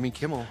Stein with Jimmy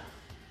Kimmel.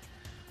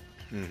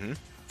 Mm-hmm.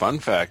 Fun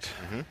fact.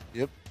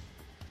 Yep.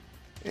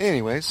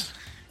 Anyways,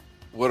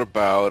 What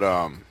about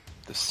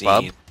the scene?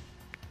 Bob?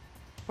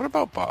 What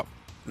about Bob?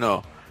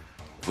 No.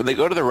 When they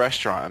go to the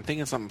restaurant, I'm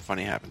thinking something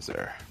funny happens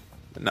there.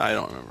 But no, I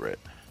don't remember it.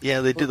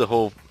 Yeah, they do the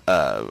whole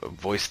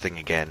voice thing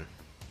again,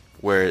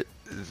 where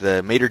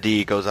the maitre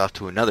d' goes off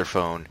to another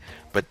phone,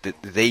 but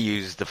they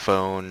use the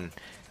phone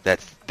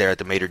that's there at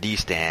the maitre d'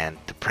 stand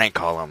to prank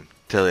call him,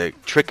 to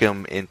trick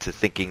him into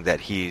thinking that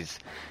he's,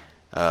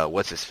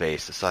 what's his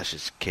face, the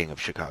Sausage King of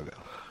Chicago.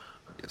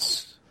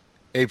 yes.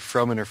 Abe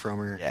Froman or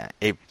Fromer. Yeah,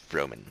 Abe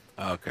Froman.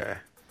 Okay.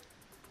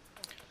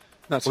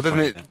 Not so Well,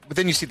 funny but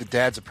then you see the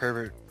dad's a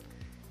pervert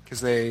because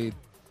they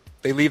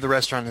leave the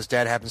restaurant and his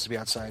dad happens to be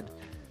outside.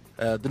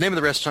 The name of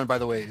the restaurant, by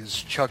the way, is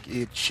Chuck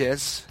E.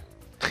 Cheese.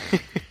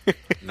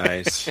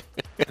 Nice.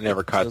 I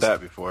never caught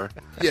that before.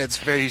 Yeah, it's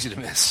very easy to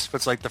miss. But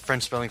it's like the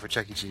French spelling for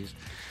Chuck E. Cheese.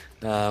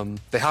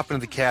 They hop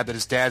into the cab that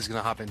his dad's going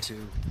to hop into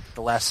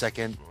the last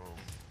second.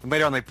 And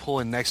later on, they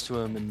pull in next to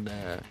him, and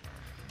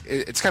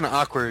it's kind of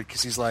awkward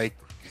because he's like,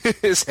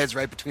 his head's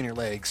right between her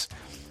legs.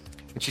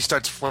 And she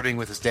starts flirting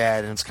with his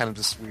dad, and it's kind of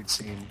this weird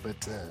scene. But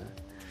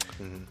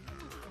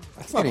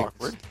That's not anyways.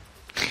 awkward.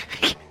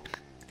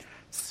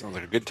 Sounds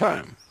like a good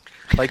time.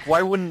 Like,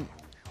 why wouldn't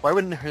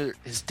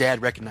his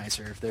dad recognize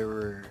her if they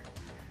were?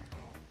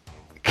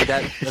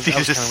 That was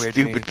He's a kind of weird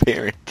to me. stupid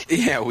parent.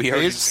 Yeah, we He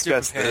already is a stupid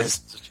discussed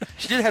this. parent.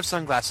 She did have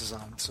sunglasses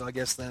on, so I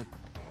guess that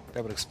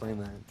would explain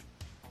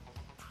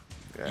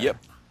that. Yep.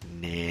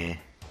 Nah.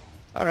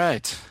 All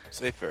right.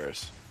 Say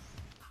Ferris.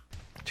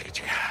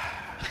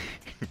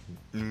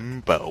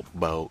 Bow,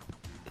 bow.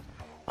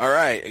 All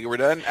right, we're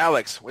done.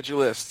 Alex, what'd you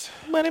list?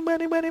 Money,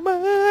 money, money,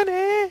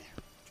 money.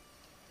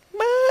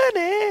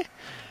 Money.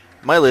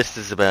 My list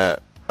is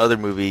about other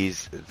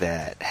movies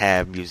that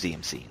have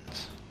museum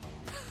scenes.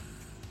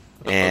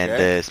 And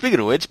Okay. speaking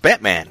of which,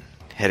 Batman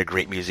had a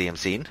great museum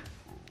scene.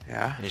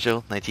 Yeah.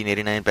 Initial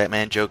 1989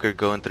 Batman Joker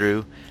going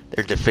through.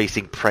 They're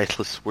defacing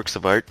priceless works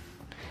of art.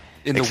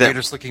 In the Except-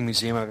 weirdest looking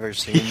museum I've ever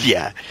seen.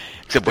 Yeah.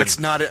 Except when It's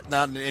not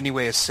in any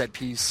way a set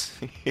piece.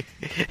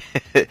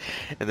 and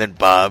then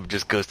Bob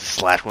just goes to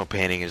slash one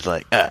painting and is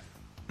like,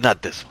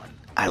 not this one.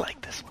 I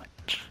like this one.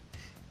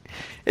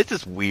 It's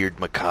this weird,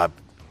 macabre,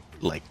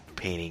 like,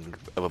 painting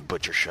of a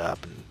butcher shop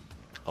and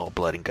all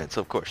blood and guts.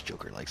 So, of course,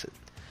 Joker likes it.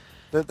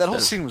 That whole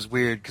Does- scene was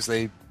weird because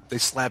they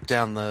slapped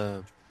down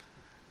the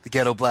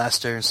ghetto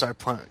blaster and started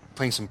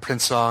playing some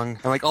Prince song,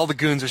 and like all the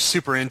goons are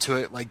super into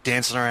it, like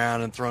dancing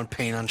around and throwing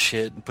paint on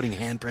shit and putting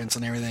handprints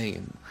and everything.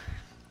 And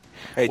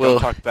Hey, Well-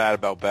 don't talk bad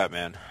about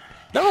Batman.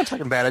 no, I'm not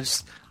talking bad. I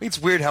think it's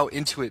weird how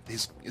into it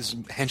his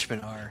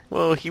henchmen are.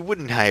 Well, he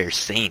wouldn't hire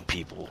sane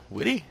people,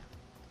 would he?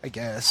 I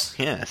guess.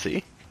 Yeah,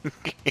 see?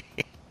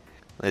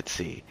 Let's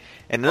see.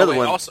 And Oh, another wait,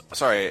 one... Also,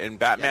 sorry, in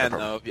Batman, no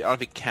though, I don't know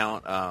if you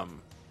count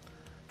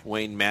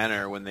Wayne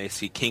Manor when they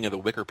see King of the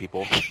Wicker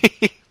People.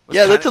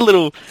 yeah, that's a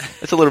kinda-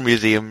 little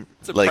museum,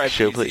 a like, private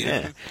show place.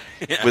 museum.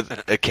 Yeah. Yeah.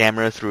 With a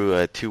camera through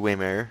a two-way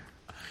mirror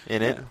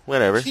in it. Yeah.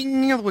 Whatever.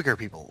 King of the Wicker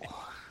People.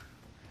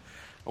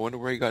 I wonder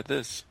where you got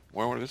this.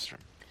 Where was this from?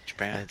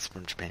 Japan. It's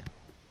from Japan.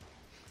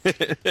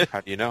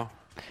 How do you know?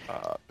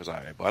 Because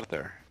I bought it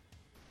there.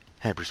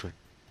 Hi, Bruce Wayne.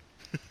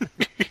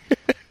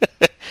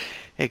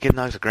 Hey, give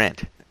Knox a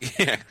grant.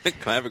 Yeah, can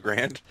I have a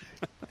grand?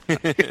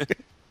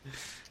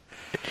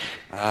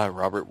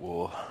 Robert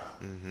Wool.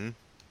 Mm-hmm.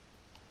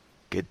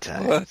 Good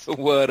time.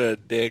 What a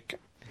dick.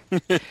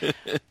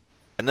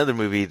 Another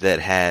movie that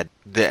had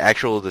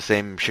the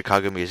same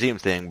Chicago Museum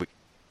thing,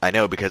 I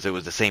know because it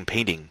was the same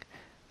painting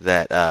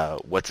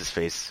that,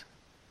 what's-his-face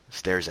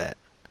stares at.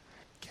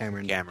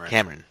 Cameron.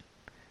 Cameron.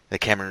 That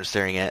Cameron was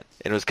staring at.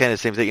 And it was kind of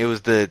the same thing. It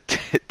was the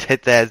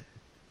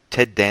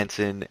Ted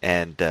Danson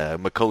and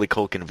Macaulay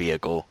Culkin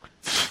vehicle.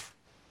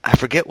 I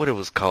forget what it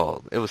was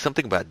called. It was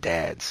something about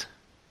dads.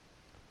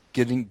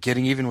 Getting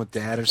even with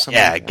Dad or something.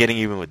 Yeah, like that. getting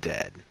even with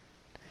Dad.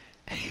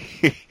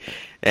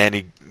 And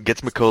he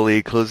gets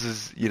Macaulay,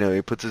 closes,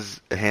 he puts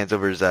his hands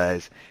over his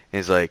eyes, and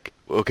he's like,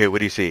 okay, what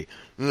do you see?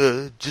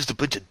 Just a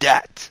bunch of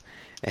dots.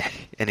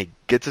 And he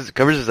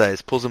covers his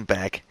eyes, pulls them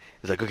back.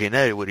 He's like, okay,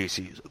 now what do you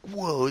see? He's like,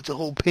 whoa, it's a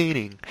whole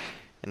painting.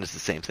 And it's the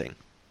same thing.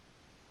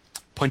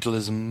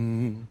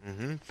 Pointillism.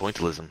 Mm-hmm.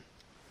 Pointillism.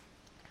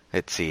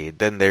 Let's see.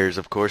 Then there's,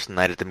 of course,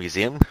 Night at the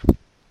Museum.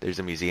 There's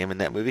a museum in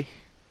that movie.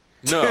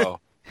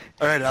 No.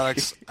 All right,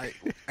 Alex, I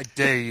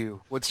dare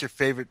you. What's your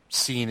favorite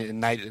scene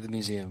in Night at the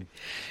Museum?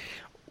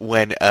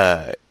 When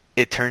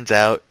it turns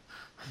out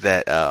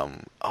that,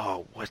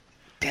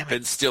 damn Ben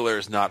it. Stiller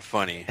is not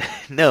funny.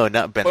 No,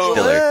 not Ben Whoa.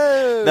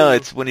 Stiller. No,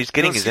 it's when he's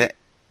getting No, his... see,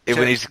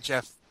 when he's...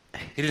 Jeff,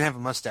 he didn't have a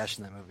mustache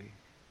in that movie.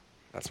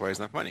 That's why he's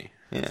not funny.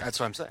 Yeah. That's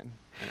what I'm saying.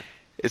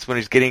 It's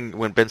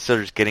when Ben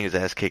Stiller's getting his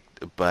ass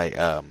kicked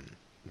by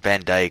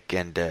Van Dyke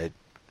and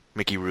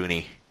Mickey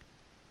Rooney.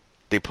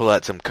 They pull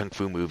out some kung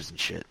fu moves and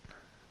shit.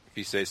 If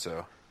you say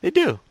so. They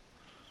do.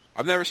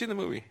 I've never seen the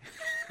movie.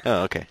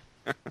 Oh, okay.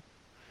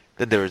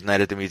 Then there was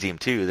Night at the Museum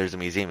too. There's a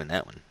museum in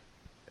that one.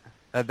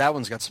 That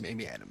one's got some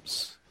Amy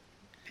Adams.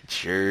 It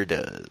sure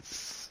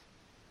does.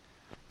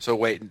 So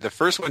wait, the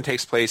first one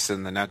takes place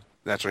in the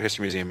Natural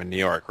History Museum in New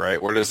York,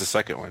 right? Where does the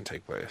second one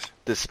take place?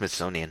 The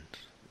Smithsonian.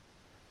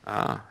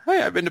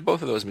 Hey, I've been to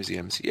both of those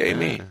museums. Yay,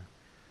 me. Yeah.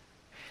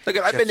 Look,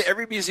 I've been to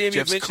every museum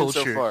Jeff's you've mentioned so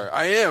cultured. far.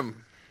 I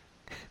am.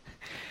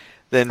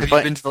 Then Have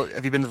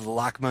you been to the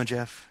LACMA,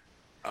 Jeff?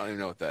 I don't even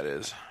know what that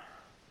is.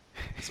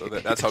 So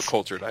that's how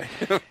cultured I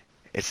am.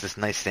 it's this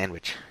nice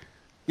sandwich.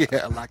 Yeah,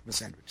 a LACMA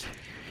sandwich.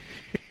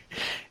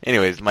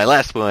 Anyways, my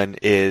last one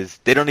is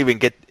they don't even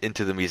get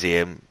into the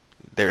museum.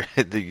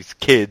 These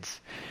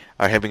kids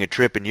are having a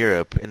trip in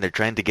Europe and they're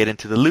trying to get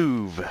into the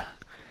Louvre,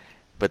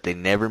 but they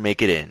never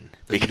make it in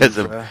because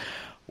of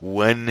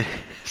one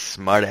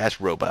smart-ass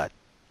robot.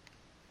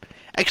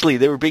 Actually,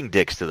 they were being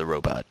dicks to the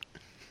robot.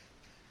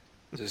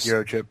 Just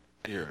Eurotrip.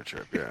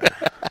 Eurotrip, yeah.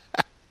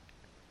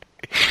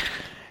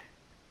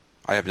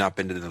 I have not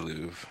been to the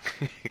Louvre.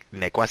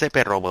 Ne quasi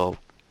per robot.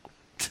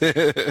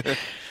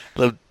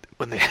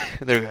 When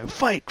they're going,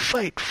 fight.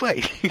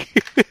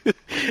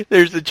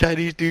 There's the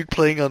Chinese dude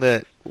playing on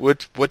that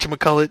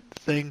whatchamacallit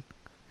thing.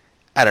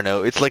 I don't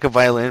know. It's like a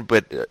violin,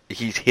 but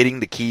he's hitting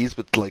the keys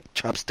with like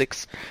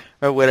chopsticks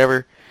or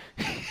whatever.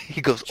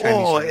 He goes,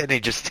 Chinese harp. and he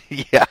just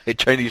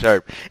Chinese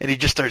harp, and he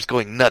just starts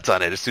going nuts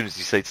on it as soon as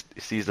he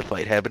sees the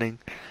fight happening.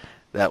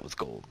 That was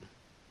gold.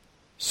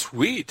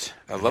 Sweet.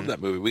 I love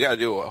that movie. We got to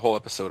do a whole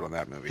episode on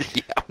that movie.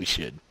 Yeah, we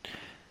should.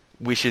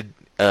 We should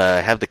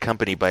have the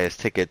company buy us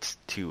tickets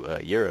to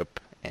Europe,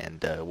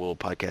 and we'll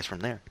podcast from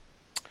there.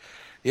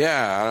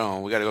 Yeah, I don't know.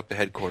 We got to go up to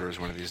headquarters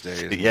one of these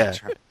days. Yeah.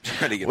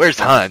 Try to get Where's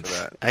the funds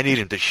Hans? for that. I need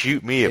him to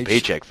shoot me a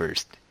paycheck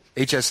first.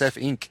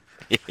 HSF Inc.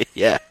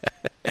 Yeah.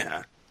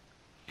 Yeah.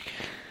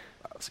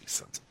 Lousy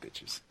sons of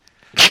bitches.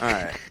 All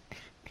right.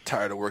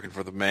 Tired of working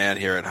for the man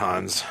here at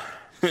Hans.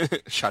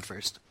 Shot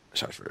first.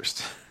 Shot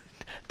first.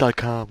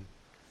 .com.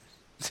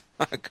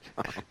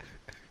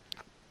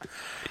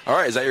 All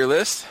right, is that your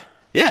list?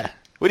 Yeah.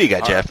 What do you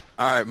got, Jeff?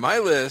 All right, my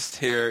list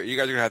here, you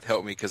guys are going to have to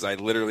help me because I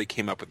literally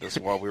came up with this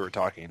while we were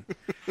talking.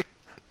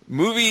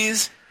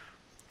 Movies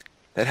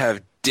that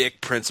have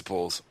dick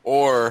principals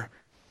or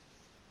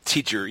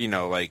teacher,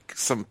 like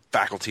some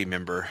faculty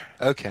member.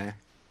 Okay.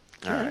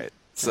 All right.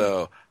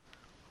 So,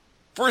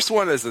 first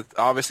one is,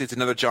 obviously, it's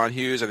another John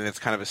Hughes. I think it's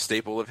kind of a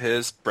staple of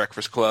his,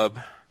 Breakfast Club.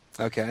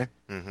 Okay.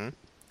 Mm-hmm.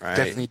 Right?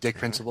 Definitely dick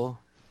principle.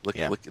 Look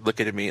at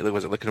me.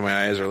 Was it look into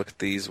my eyes or look at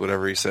these?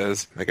 Whatever he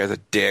says. That guy's a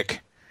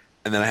dick.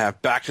 And then I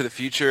have Back to the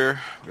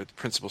Future with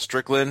Principal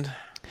Strickland.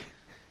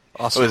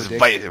 Also, It was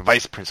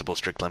Vice Principal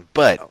Strickland,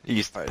 but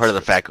he's Vice part of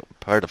the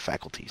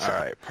faculty. So. All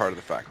right, part of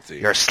the faculty.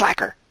 You're a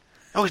slacker.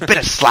 Always been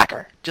a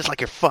slacker, just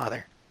like your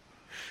father.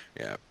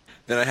 Yeah.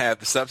 Then I have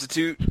The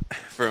Substitute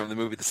from the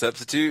movie The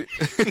Substitute.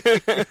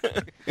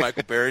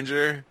 Michael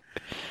Berenger.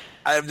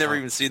 I've never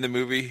even seen the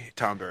movie.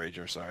 Tom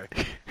Berenger, sorry.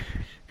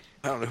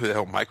 I don't know who the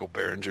hell Michael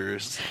Berenger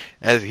is.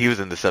 As he was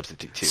in The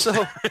Substitute too.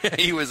 So,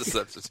 He was a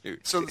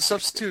substitute. so the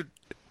substitute.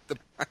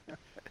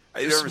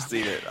 I've never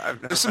seen it.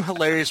 There's some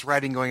hilarious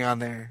writing going on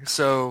there.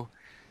 So,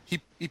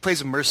 he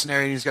plays a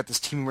mercenary, and he's got this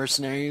team of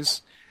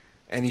mercenaries,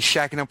 and he's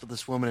shacking up with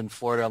this woman in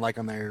Florida, like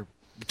on their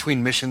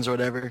between missions or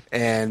whatever,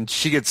 and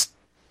she gets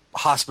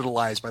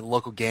hospitalized by the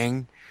local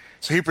gang.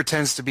 So he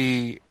pretends to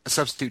be a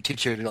substitute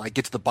teacher to like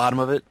get to the bottom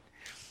of it,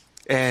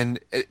 and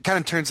it kind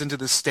of turns into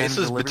this stand.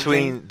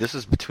 This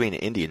is between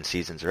Indian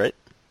seasons, right?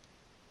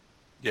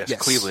 Yes,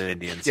 Cleveland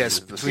Indians. Yes,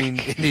 between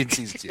Indian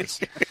seasons.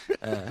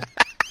 Yes.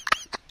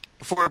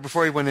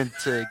 Before he went in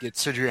to get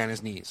surgery on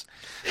his knees.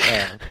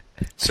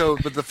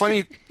 But the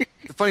funny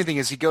thing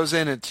is, he goes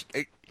in and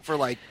for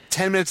like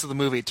 10 minutes of the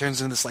movie, it turns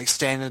into this like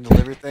stand and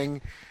deliver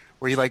thing,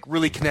 where he like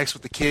really connects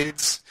with the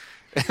kids,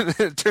 and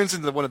then it turns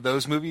into one of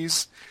those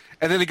movies,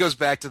 and then it goes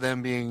back to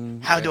them being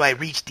How do I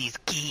reach these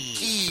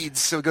keys?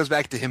 So it goes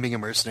back to him being a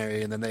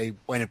mercenary, and then they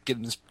wind up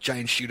getting this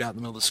giant shootout in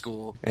the middle of the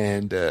school,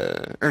 and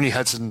Ernie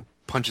Hudson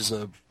punches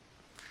a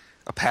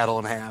paddle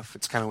in half.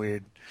 It's kind of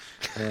weird.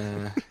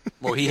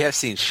 Well, he has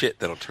seen shit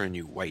that'll turn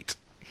you white.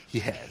 He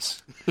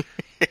has.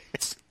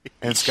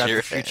 And it's got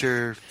Sure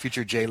the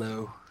future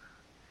J-Lo.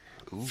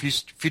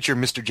 Future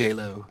Mr.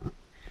 J-Lo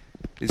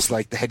is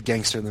like the head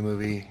gangster in the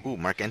movie. Ooh,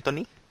 Mark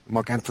Anthony?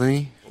 Mark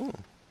Anthony. Ooh.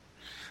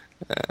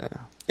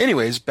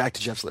 Anyways, back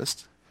to Jeff's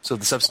list. So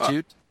the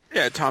substitute.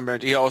 Yeah, Tom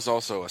Berenger. He was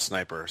also a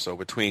sniper. So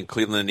between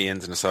Cleveland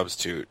Indians and a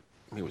substitute,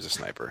 he was a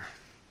sniper.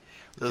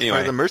 That was Anyway.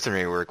 part of the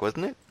mercenary work,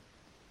 wasn't it?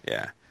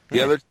 Yeah.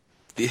 The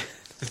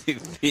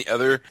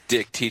other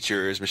dick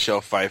teacher is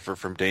Michelle Pfeiffer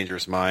from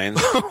Dangerous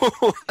Minds. I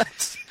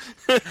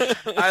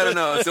don't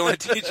know. It's the only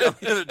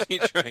other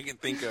teacher I can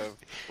think of.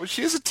 Well,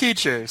 she is a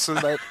teacher, so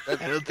that I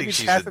don't think meets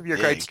she's half a of your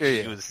dick.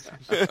 criteria.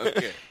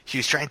 Okay. She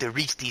was trying to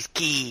reach these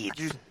keys.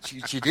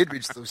 She did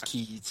reach those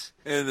keys.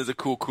 And there's a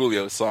cool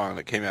Coolio song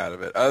that came out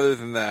of it. Other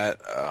than that,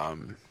 What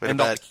And all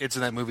about the kids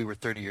in that movie were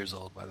 30 years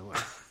old, by the way,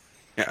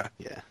 yeah.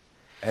 yeah?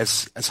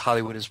 as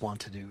Hollywood is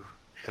wont to do.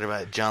 What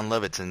about John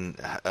Lovitz in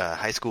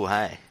High School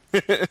High?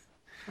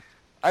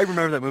 I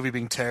remember that movie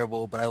being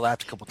terrible, but I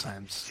laughed a couple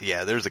times.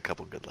 Yeah, there's a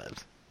couple good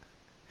laughs.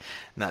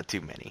 Not too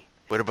many.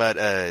 What about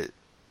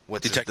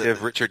what's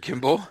Detective Richard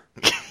Kimball?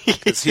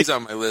 Because he's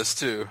on my list,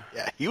 too.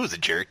 Yeah, he was a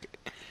jerk.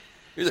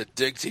 He was a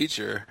dick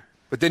teacher.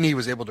 But then he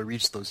was able to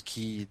reach those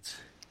keys.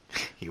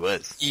 He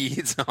was.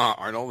 Keeds.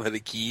 Arnold had a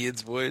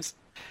Keeds voice.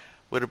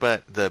 What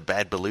about the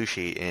bad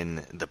Belushi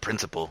in The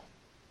Principal?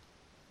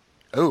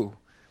 Oh,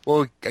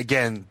 well,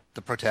 again,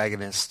 the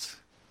protagonist.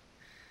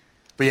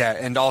 But yeah,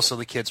 and also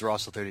the kids were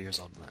also 30 years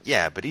old in that.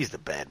 Yeah, but he's the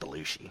bad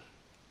Belushi.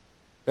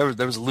 There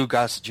was a Lou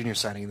Gossett Jr.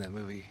 sighting in that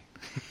movie.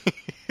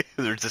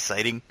 There's a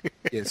sighting.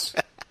 Yes.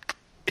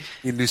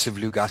 Elusive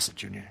Lou Gossett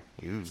Jr.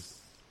 Ooh.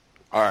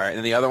 All right,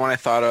 and the other one I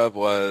thought of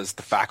was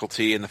The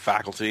Faculty and the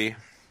Faculty.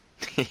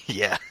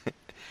 Yeah.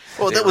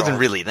 Well, They that were wasn't all-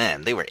 really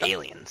them. They were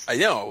aliens. I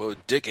know, well,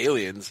 dick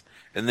aliens.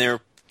 And they're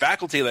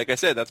faculty, like I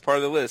said, that's part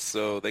of the list,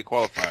 so they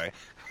qualify.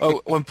 Oh,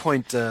 at one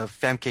point,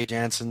 Famke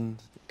Janssen,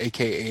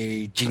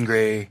 a.k.a. Jean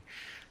Grey.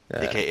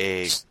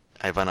 A.K.A.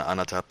 Ivana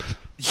Anatop.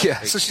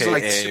 Yeah, so she's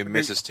like... AKA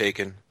Mrs.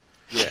 Taken.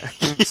 Yeah,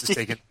 Mrs.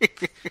 Taken.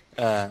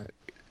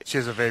 She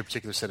has a very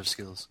particular set of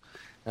skills.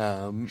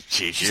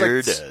 She she's sure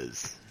like-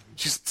 does.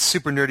 She's a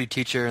super nerdy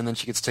teacher, and then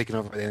she gets taken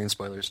over by the alien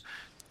spoilers.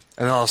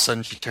 And then all of a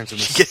sudden she turns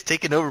into... She gets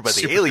taken over by the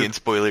Super alien cool.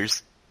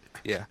 spoilers.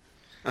 Yeah.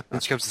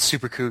 And she becomes the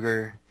super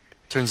cougar,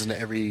 turns into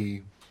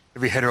every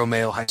hetero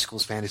male high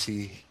school's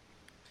fantasy.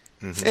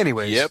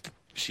 Anyways. Yep,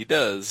 she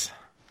does.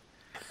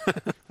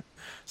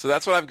 So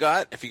that's what I've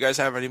got. If you guys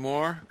have any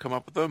more, come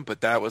up with them.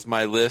 But that was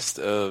my list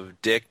of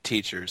dick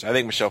teachers. I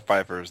think Michelle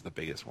Pfeiffer is the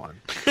biggest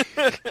one.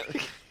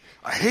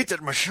 I hate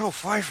that Michelle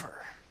Pfeiffer.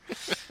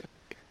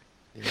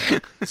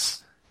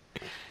 Yes.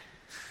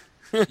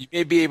 You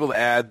may be able to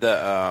add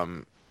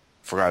the,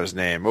 forgot his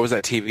name. What was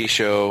that TV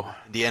show?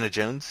 Indiana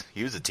Jones.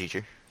 He was a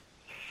teacher.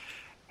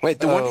 Wait,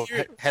 the one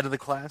year, Head of the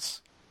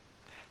Class?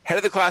 Head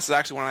of the Class is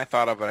actually one I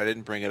thought of, but I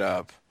didn't bring it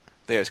up.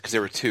 Because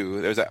there were two.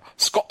 There was that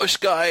Scottish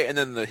guy and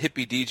then the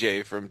hippie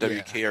DJ from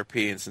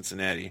WKRP in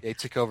Cincinnati. They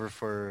took over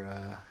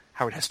for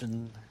Howard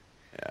Heston,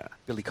 Yeah.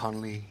 Billy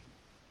Connolly.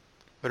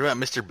 What about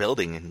Mr.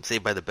 Belding and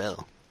Saved by the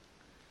Bell?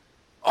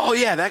 Oh,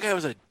 yeah, that guy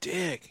was a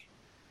dick.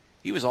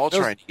 He was all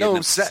trying to get in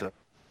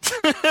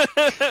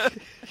the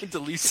Into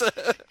Lisa.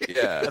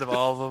 Yeah. Out of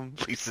all of them.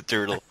 Lisa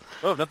Turtle.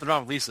 Oh, nothing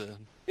wrong with Lisa.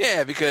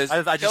 Yeah, because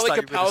I just Kelly thought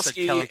you were gonna say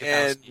Kapowski Kelly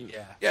and Kapowski,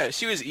 yeah. yeah,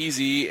 she was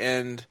easy,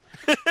 and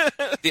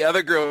the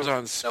other girl was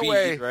on speed,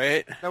 way.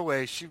 right? No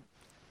way. Kelly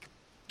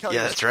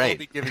Yeah, was that's right.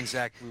 totally giving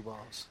Zach blue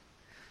balls.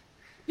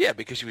 Yeah,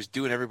 because she was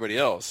doing everybody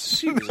else.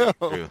 She was,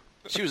 True.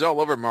 she was all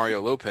over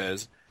Mario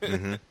Lopez,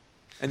 Mm-hmm.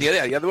 and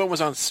the other one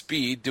was on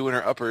speed doing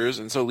her uppers,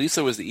 and so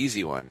Lisa was the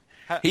easy one.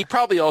 He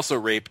probably also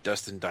raped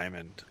Dustin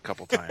Diamond a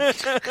couple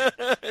times.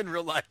 In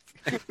real life.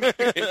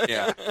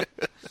 Yeah.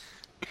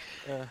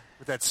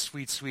 With that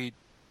sweet, sweet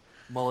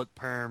mullet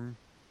perm.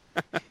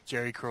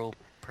 Jerry curl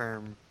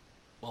perm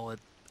mullet.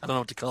 I don't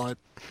know what to call it.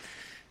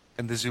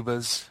 And the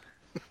Zubas.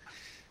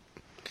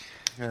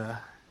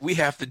 We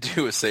have to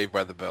do a Saved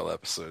by the Bell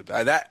episode.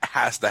 That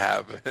has to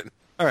happen.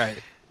 All right.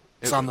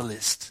 It's on the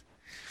list.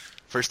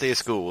 First day of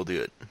school, we'll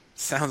do it.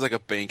 Sounds like a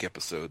bank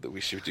episode that we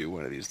should do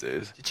one of these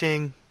days.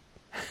 Cha-ching.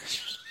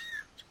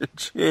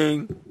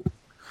 Ching.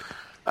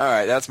 All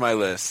right, that's my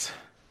list.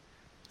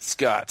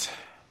 Scott.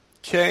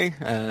 Okay.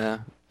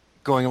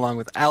 Going along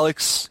with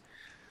Alex.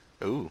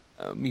 Ooh.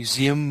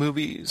 Museum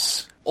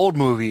movies. Old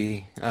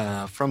movie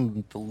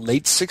from the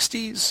late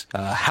 60s.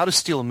 How to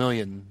Steal a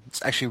Million.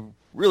 It's actually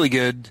really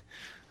good.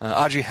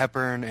 Audrey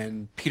Hepburn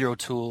and Peter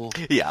O'Toole.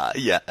 Yeah.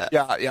 Yeah.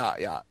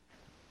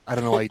 I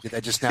don't know why you did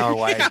that just now or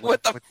why. Yeah,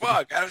 what the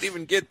fuck? I don't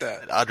even get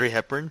that. Audrey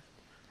Hepburn?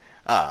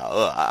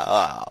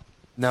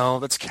 No,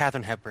 that's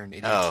Katharine Hepburn.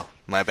 Idiot. Oh,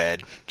 my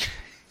bad.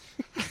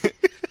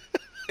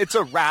 It's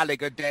a rally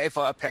good day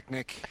for a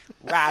picnic.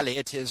 Rally,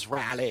 it is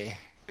rally.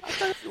 I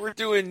thought you were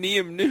doing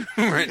Neum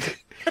Newman.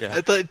 Yeah.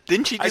 I thought,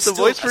 didn't she do I the still-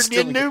 voice I for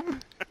still- Nien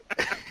Noob?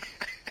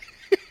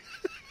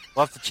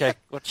 We'll have to check.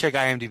 We'll check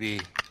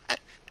IMDb.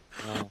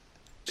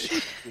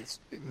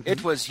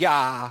 It was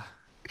ya.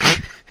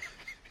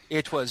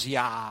 It was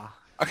ya.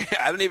 Okay,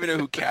 I don't even know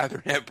who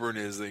Katharine Hepburn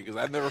is, because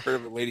I've never heard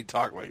of a lady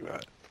talk like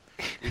that.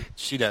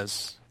 She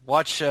does.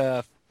 Watch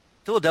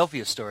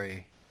Philadelphia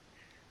Story.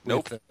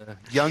 Nope. With,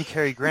 young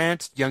Cary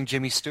Grant, young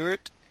Jimmy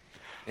Stewart.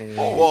 And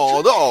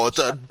Oh, no, it's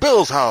at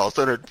Bill's house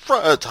and at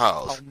Fred's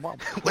house.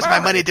 What's my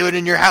money doing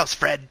in your house,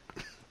 Fred?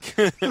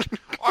 I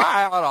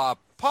ought to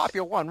pop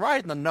you one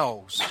right in the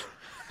nose.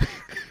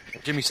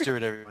 Jimmy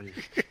Stewart, everybody.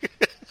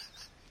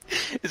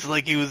 It's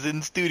like he was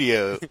in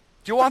studio. Do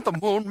you want the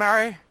moon,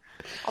 Mary?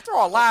 I'll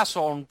throw a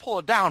lasso and pull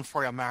it down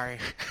for you, Mary.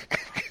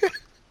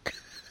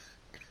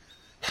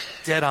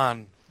 Dead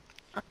on.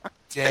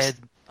 Dead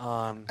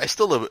on. I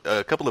stole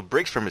a couple of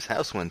bricks from his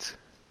house once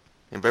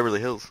in Beverly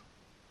Hills.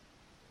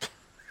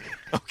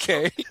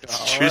 Okay.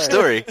 It's a true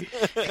story.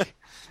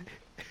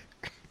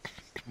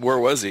 Where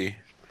was he?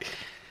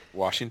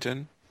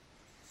 Washington?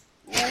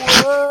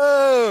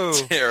 Whoa!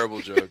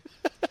 Terrible joke.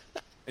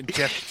 And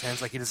Jeff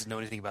pretends like he doesn't know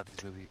anything about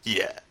these movies.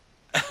 Yeah.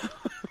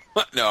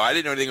 No, I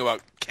didn't know anything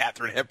about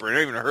Katharine Hepburn. I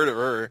never even heard of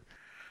her.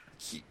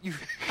 You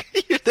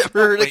You've never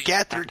heard of Wait.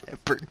 Katharine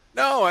Hepburn.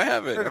 No, I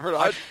haven't. I've heard of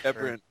Audrey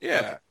Hepburn. Hepburn.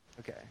 Yeah.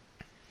 Okay.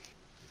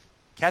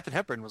 Katharine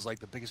Hepburn was like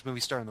the biggest movie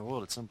star in the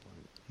world at some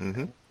point.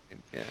 Mm-hmm.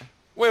 Yeah.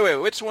 Wait,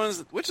 which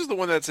is the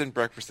one that's in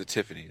Breakfast at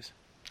Tiffany's?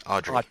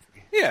 Audrey. Audrey.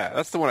 Yeah,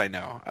 that's the one I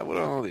know. I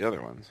wouldn't know the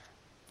other ones.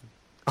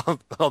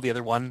 Oh, the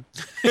other one.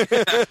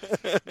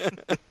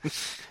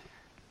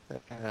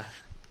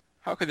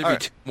 How could there All be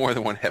right. more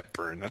than one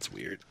Hepburn? That's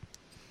weird.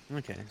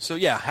 Okay. So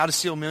yeah, How to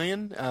Steal a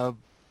Million.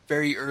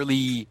 Very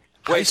early.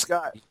 Wait,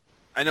 Scott.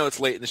 I know it's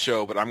late in the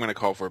show, but I'm going to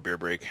call for a beer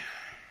break.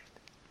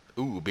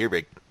 Ooh, beer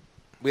break.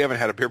 We haven't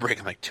had a beer break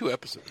in like 2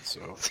 episodes,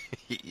 so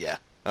Yeah.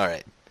 All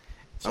right.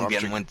 So I'm I'm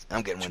getting drink- one.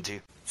 I'm getting one too.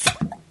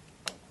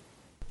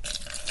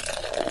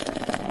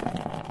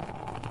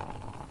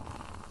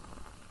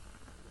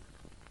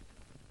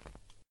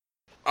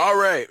 all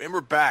right, and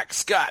we're back.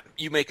 Scott,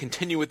 you may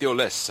continue with your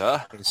list,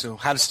 sir. Okay, so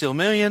How to Steal a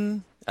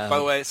Million. By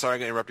the way, sorry, I'm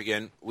going to interrupt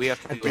again. We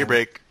have to do Beer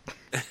break.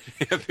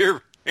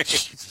 beer break.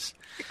 Jesus.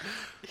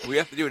 We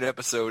have to do an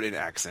episode in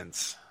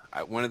accents.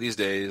 One of these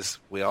days,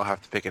 we all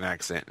have to pick an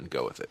accent and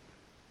go with it.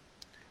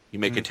 You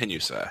may continue,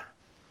 sir.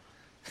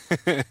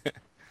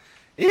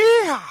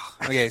 Yeah.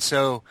 Okay,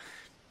 so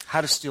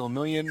How to Steal a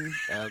Million,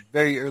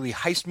 very early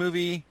heist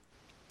movie.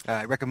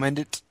 I recommend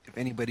it if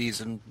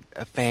anybody's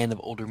a fan of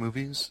older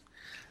movies.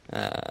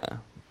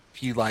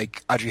 If you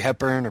like Audrey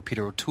Hepburn or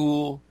Peter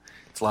O'Toole,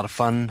 it's a lot of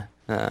fun.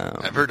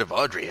 I've heard of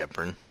Audrey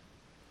Hepburn.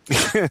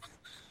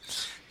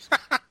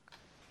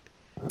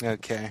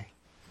 Okay.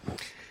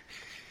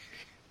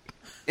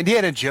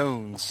 Indiana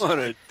Jones. What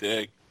a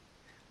dick.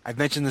 I've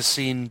mentioned this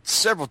scene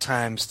several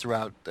times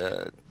throughout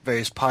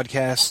various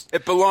podcasts.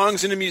 It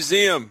belongs in a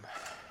museum.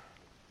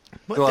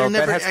 What? Well, They're that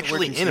never has to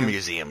actually work in a in-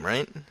 museum,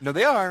 right? No,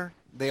 they are.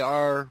 They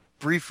are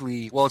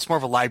briefly. Well, it's more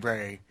of a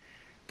library,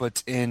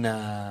 but in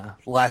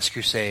Last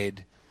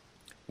Crusade,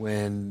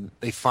 when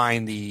they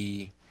find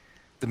the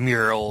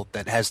mural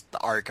that has the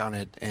Ark on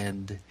it,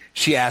 and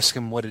she asks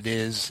him what it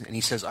is, and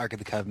he says Ark of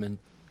the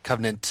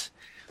Covenant.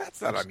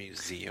 That's not a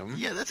museum.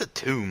 Yeah, that's a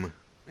tomb.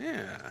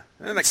 Yeah.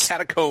 And the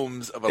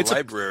catacombs of a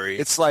library.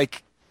 It's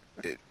like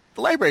the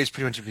library is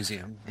pretty much a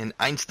museum. And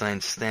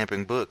Einstein's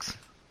stamping books.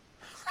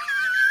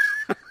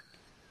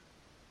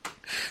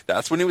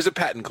 That's when he was a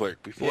patent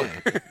clerk before.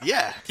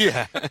 Yeah.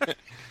 Yeah,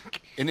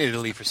 in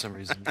Italy for some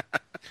reason.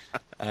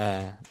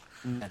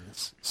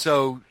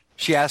 So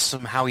she asks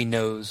him how he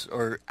knows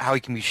or how he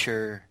can be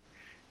sure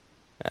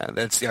that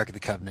it's the Ark of the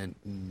Covenant,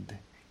 and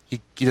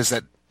he does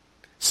that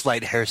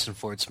slight Harrison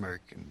Ford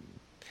smirk, and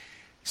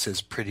he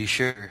says, "Pretty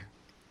sure."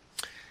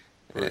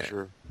 For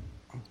sure.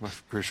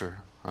 Pretty sure.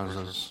 I was the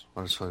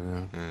Ark of the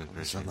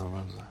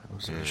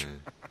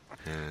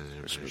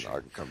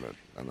Covenant,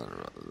 and then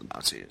the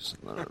Nazis.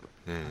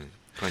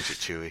 Punch it,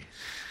 Chewie.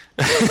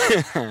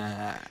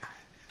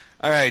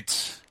 All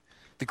right,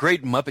 the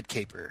Great Muppet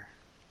Caper.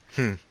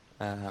 We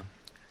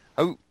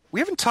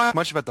haven't talked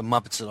much about the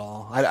Muppets at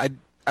all. I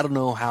don't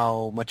know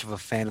how much of a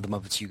fan of the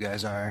Muppets you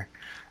guys are.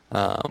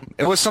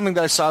 It was something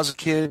that I saw as a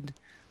kid,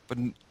 but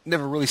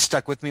never really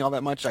stuck with me all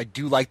that much. I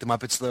do like the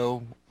Muppets,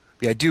 though.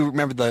 Yeah, I do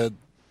remember the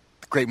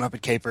Great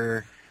Muppet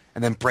Caper,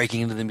 and then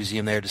breaking into the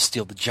museum there to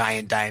steal the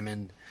giant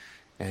diamond,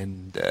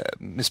 and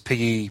Miss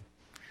Piggy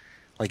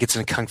gets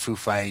in a kung fu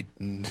fight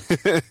and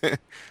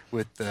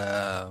with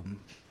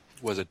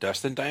Was it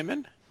Dustin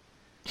Diamond?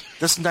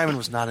 Dustin Diamond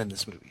was not in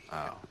this movie.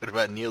 Oh. What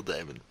about Neil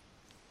Diamond?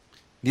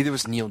 Neither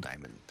was Neil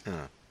Diamond.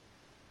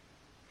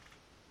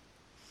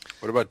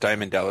 What about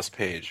Diamond Dallas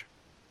Page?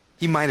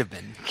 He might have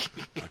been.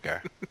 Okay.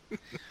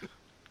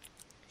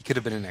 He could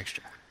have been an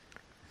extra.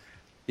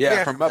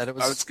 Yeah, from I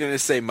was going to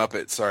say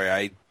Muppet.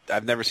 Sorry,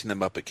 I've never seen the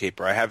Muppet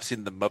Caper. I have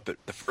seen the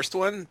first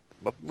one,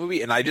 Muppet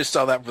movie, and I just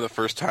saw that for the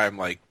first time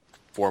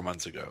 4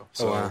 months ago.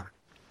 So Oh, wow. I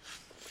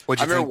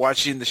What'd you remember think?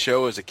 watching the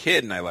show as a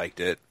kid, and I liked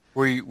it.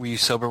 Were you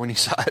sober when you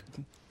saw it?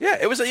 Yeah,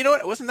 it was. You know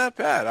what? It wasn't that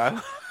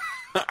bad.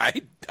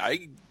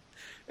 I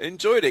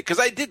enjoyed it because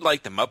I did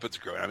like the Muppets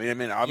growing. I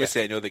mean,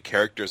 obviously I know the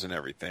characters and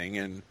everything,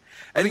 and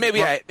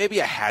maybe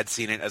I had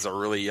seen it as a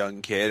really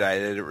young kid. I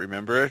didn't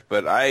remember it,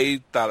 but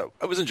I thought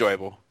it was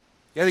enjoyable.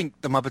 Yeah, I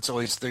think the Muppets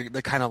always they're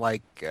kind of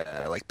like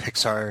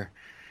Pixar,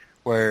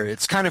 where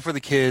it's kind of for the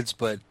kids,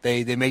 but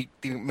they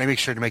make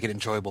sure to make it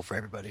enjoyable for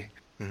everybody.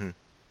 Mm-hmm.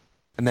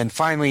 And then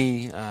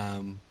finally,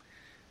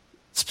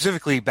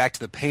 specifically back to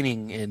the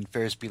painting in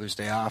Ferris Bueller's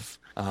Day Off,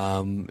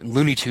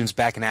 Looney Tunes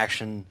back in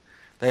action.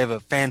 They have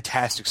a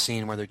fantastic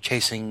scene where they're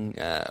chasing,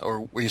 or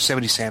where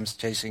Yosemite Sam's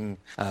chasing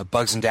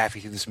Bugs and Daffy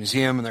through this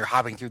museum, and they're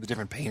hopping through the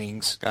different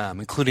paintings,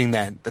 including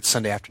that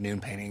Sunday afternoon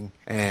painting.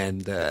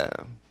 And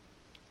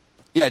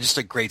yeah, just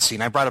a great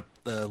scene. I brought up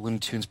the Looney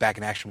Tunes back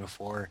in action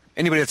before.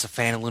 Anybody that's a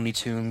fan of Looney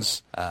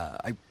Tunes,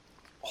 I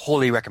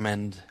wholly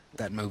recommend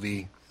that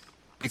movie.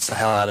 Beats the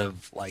hell out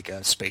of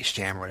Space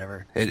Jam or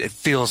whatever. It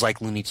feels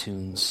like Looney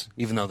Tunes,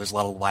 even though there's a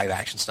lot of live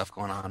action stuff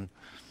going on.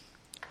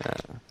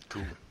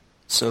 Cool.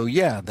 So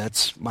yeah,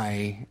 that's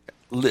my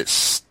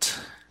list.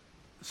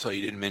 So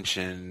you didn't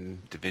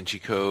mention Da Vinci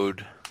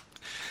Code.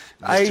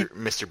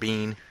 Mr.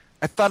 Bean.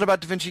 I thought about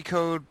Da Vinci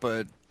Code,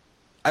 but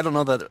I don't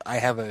know that I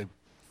have a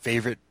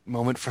favorite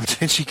moment from Da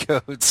Vinci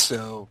Code,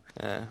 so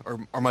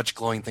or many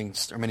glowing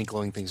things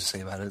to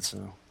say about it.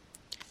 So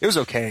it was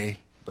okay,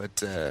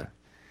 but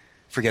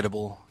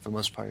forgettable for the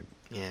most part.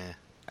 Yeah.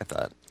 I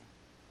thought.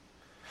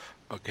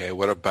 Okay,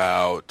 what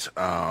about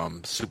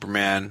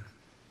Superman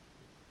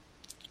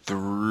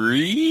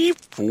 3,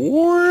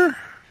 4?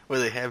 Where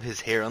they have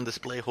his hair on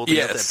display holding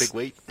up that Yes. big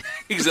weight.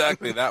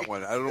 Exactly, that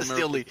one. I don't That's remember.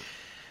 the only...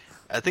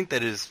 I think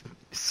that is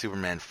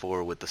Superman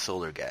 4 with the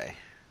solar guy.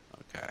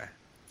 Okay.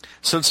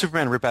 So did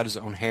Superman rip out his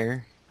own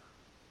hair?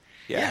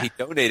 Yeah, he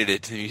donated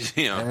it to the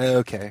museum.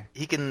 Okay.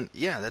 He can...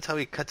 Yeah, that's how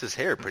he cuts his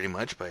hair pretty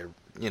much, by,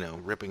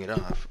 ripping it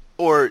off.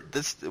 Or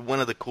that's one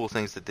of the cool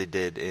things that they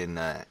did in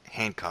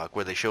Hancock,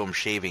 where they show him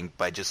shaving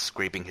by just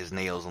scraping his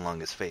nails along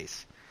his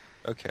face.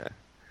 Okay.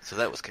 So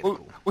that was kind of Well,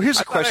 cool. well, here's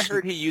I a question.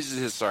 heard he uses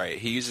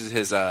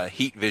his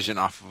heat vision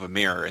off of a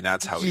mirror, and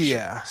that's how he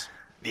Yeah. shaves.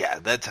 Yeah,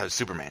 that's how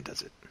Superman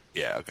does it.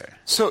 Yeah, okay.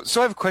 So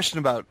I have a question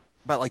about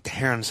the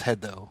hair on his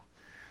head though.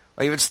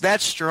 If it's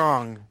that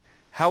strong,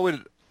 how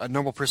would a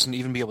normal person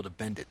even be able to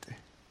bend it?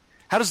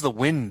 How does the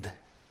wind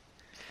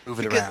move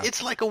it Because around?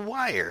 it's like a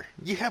wire.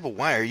 You have a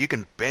wire, you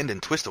can bend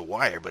and twist a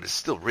wire, but it's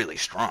still really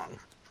strong.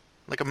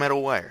 Like a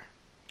metal wire.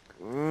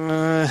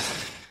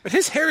 But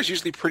his hair is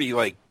usually pretty,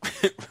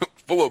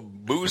 full of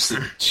mousse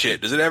and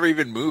shit. Does it ever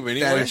even move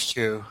anyway? That is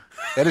true.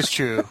 That is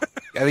true.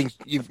 I think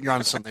you're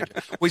on something.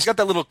 Well, he's got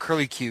that little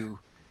curly Q.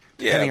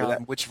 Depending but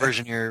on which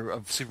version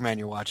of Superman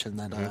you're watching,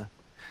 that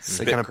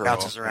Spit kind of curl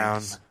bounces around.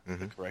 is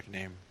the correct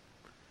name.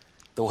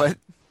 The what?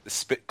 The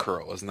spit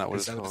curl, isn't that what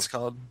Is that what it's it's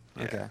called?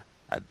 Yeah. Okay.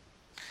 I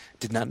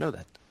did not know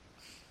that.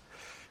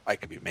 I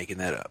could be making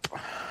that up.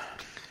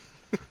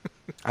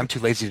 I'm too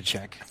lazy to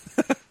check.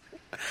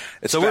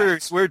 It's So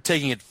fact. we're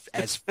taking it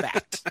as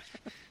fact.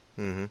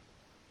 Mm-hmm.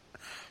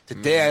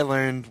 Today I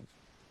learned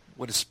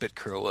what a spit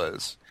curl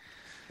was.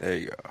 There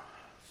you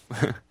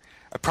go.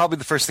 Probably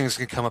the first thing that's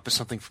going to come up is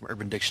something from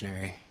Urban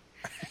Dictionary.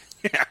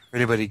 Yeah. For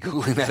anybody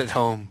Googling that at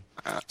home.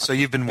 So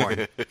you've been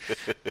warned.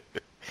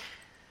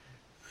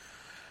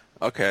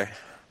 Okay.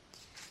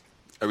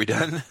 Are we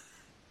done?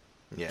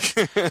 Yeah.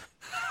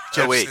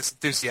 Jeff wait. says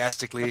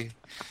enthusiastically.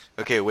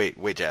 Okay, wait,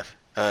 Jeff.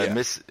 Yeah.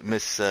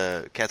 Miss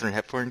Catherine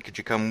Hepburn, could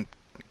you come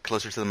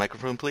closer to the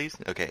microphone, please?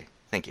 Okay,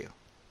 thank you.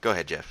 Go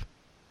ahead, Jeff.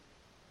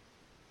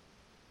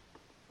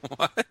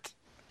 What?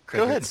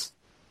 Go ahead. Crickets.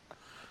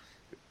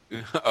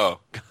 Oh.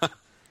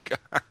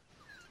 God.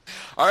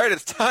 All right,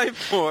 it's time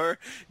for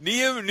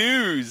Neum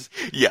News.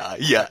 Yeah.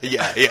 Yeah.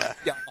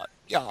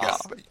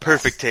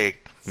 Perfect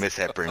take, Miss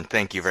Hepburn.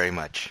 Thank you very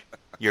much.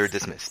 You're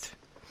dismissed.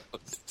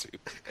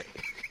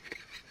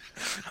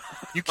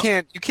 You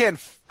can't.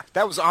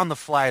 That was on the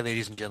fly,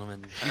 ladies and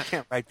gentlemen. You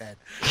can't write that.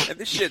 And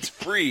this shit's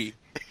free.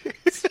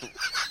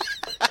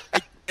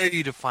 I dare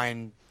you to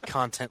find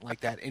content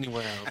like that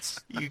anywhere else.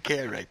 You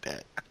can't write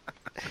that.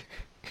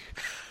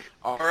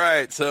 All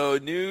right, so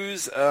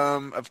news.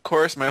 Of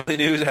course, my only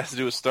news has to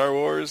do with Star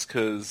Wars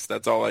because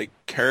that's all I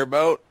care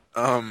about.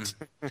 I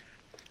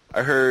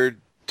heard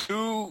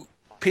 2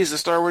 pieces of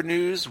Star Wars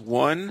news.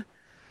 One,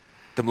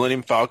 the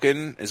Millennium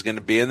Falcon is going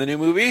to be in the new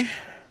movie.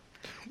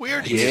 We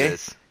already Yeah. did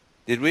this.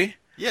 Did we?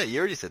 Yeah, you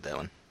already said that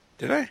one.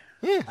 Did I?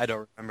 Yeah. I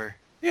don't remember.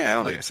 Yeah, I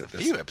don't Like think I said a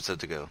this. few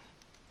episodes ago.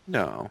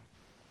 No,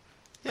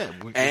 Yeah,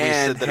 we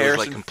And said that it was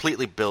like Harrison-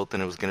 completely built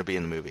and it was going to be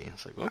in the movie.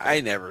 It's like, okay,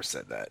 I never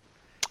said that.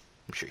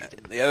 I'm sure you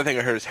did. The other thing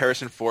I heard is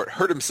Harrison Ford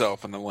hurt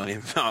himself on the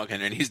Millennium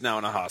Falcon, and he's now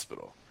in a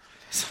hospital.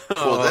 So,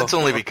 Well, that's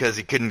only because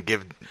he couldn't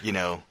give,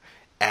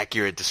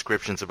 accurate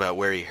descriptions about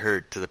where he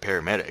hurt to the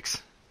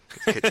paramedics.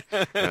 A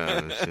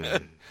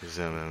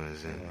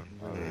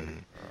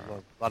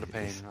lot of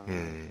pain.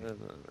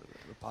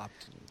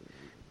 Popped.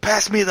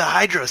 Pass me the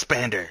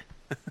hydrospander.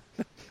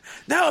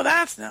 No,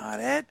 that's not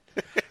it.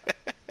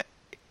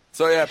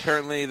 So yeah,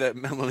 apparently that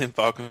Millennium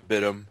Falcon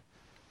bit him.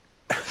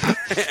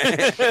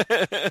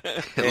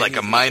 Like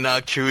a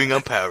Minoc chewing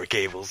on power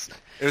cables.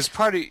 It was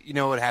probably,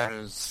 what happened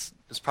it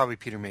was probably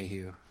Peter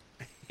Mayhew.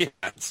 Yeah,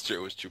 it's true.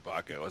 It was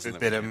Chewbacca, wasn't It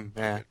it? bit him.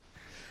 Yeah.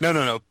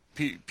 No.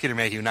 Peter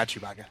Mayhew, not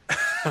Chewbacca.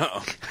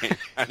 Oh, okay.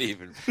 Not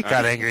even.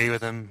 Got angry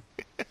with him.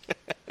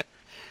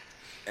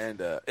 And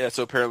yeah,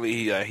 so apparently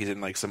he's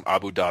in like some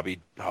Abu Dhabi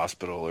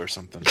hospital or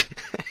something.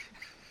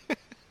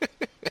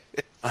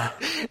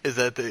 Is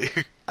that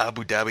the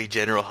Abu Dhabi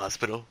General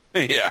Hospital?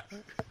 Yeah.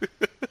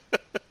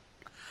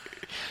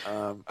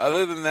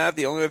 Other than that,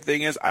 the only other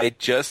thing is I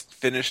just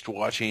finished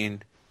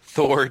watching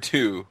Thor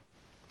 2.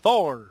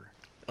 Thor.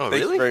 Oh,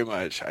 Thank really? you very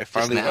much. I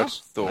finally now?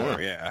 watched Thor, Oh.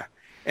 yeah.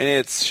 And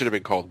it should have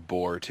been called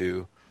Boar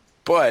 2.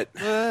 But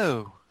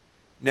Whoa.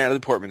 Natalie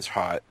Portman's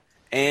hot,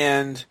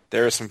 and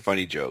there are some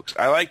funny jokes.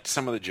 I liked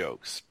some of the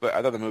jokes, but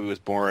I thought the movie was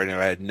boring, and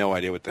I had no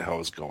idea what the hell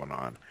was going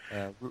on.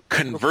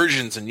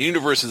 Conversions and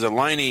universes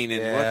aligning,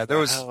 and Yeah, what there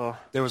the was hell?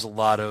 there was a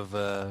lot of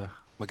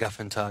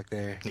MacGuffin talk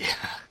there.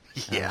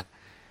 Yeah.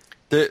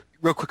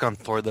 Real quick on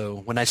Thor though,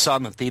 when I saw it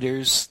in the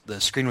theaters, the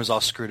screen was all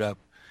screwed up,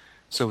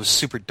 so it was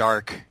super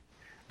dark.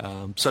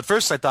 So at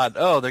first I thought,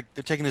 they're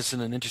taking this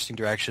in an interesting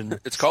direction.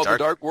 It's called The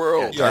Dark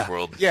World. Yeah, Dark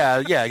World. Yeah,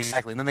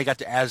 exactly. And then they got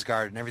to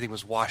Asgard and everything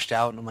was washed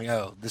out, and I'm like,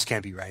 oh, this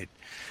can't be right.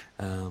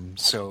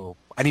 So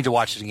I need to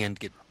watch it again to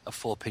get a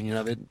full opinion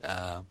of it.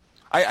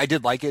 I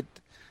did like it.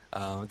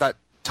 That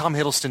Tom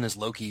Hiddleston as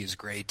Loki is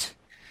great.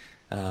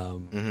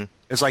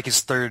 It's like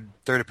his third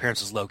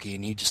appearance as Loki,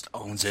 and he just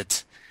owns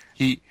it.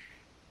 He's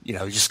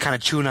just kind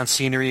of chewing on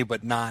scenery,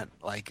 but not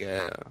like,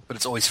 but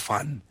it's always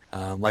fun.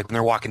 Like when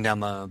they're walking down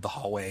the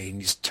hallway and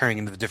he's turning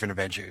into the different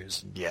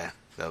Avengers. Yeah,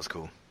 that was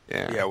cool.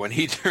 Yeah, when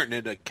he turned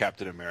into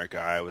Captain America,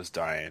 I was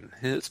dying.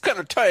 It's kind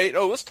of tight.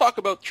 Oh, let's talk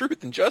about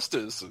truth and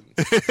justice.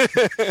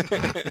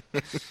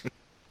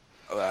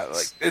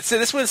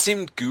 This one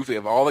seemed goofy.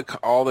 Of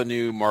all the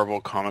new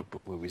Marvel comic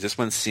book movies, this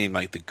one seemed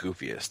like the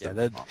goofiest.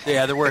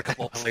 There were a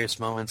couple of hilarious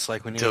moments,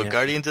 like when Until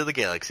Guardians of the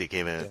Galaxy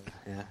came out.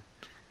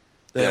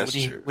 That's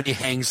when true. he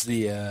hangs the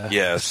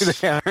Yes. the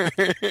hammer.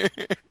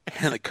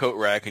 And the coat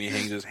rack, and he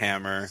hangs his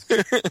hammer.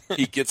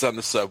 He gets on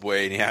the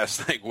subway, and he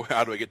asks, like,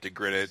 how do I get to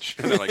Greenwich?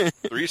 And they're like,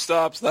 3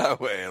 stops that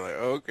way. I'm like,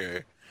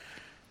 okay.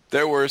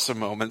 There were some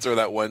moments, or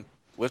that one,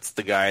 what's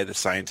the guy, the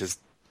scientist,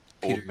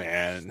 old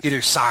man? Peter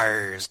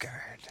Sarsgaard.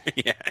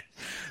 Yeah.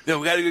 No,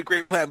 we got a good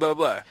great plan, blah,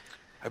 blah, blah.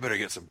 I better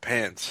get some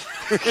pants.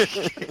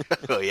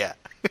 Oh, yeah.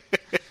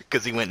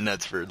 Because he went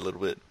nuts for a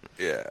little bit.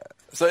 Yeah.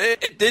 So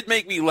it did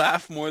make me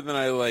laugh more than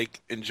I,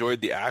 enjoyed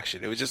the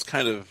action. It was just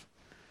kind of,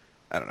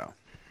 I don't know.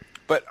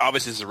 But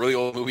obviously, it's a really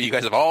old movie. You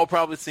guys have all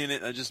probably seen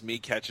it. And just me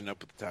catching up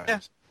with the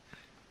times.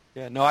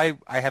 Yeah, no, I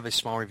have a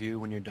small review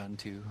when you're done,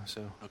 too.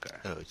 So Okay.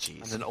 Oh,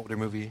 jeez. on an older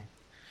movie.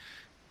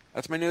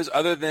 That's my news.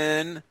 Other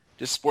than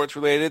just sports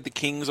related, the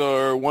Kings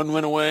are 1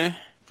 win away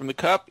from the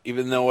Cup,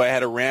 even though I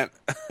had a rant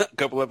a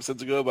couple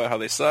episodes ago about how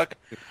they suck.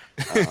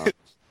 They're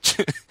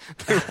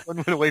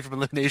 1 win away from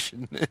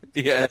elimination.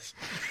 Yes.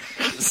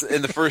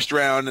 In the first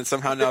round, and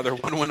somehow now they're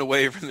 1 win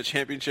away from the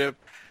championship.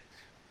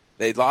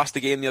 They lost the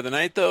game the other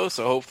night, though,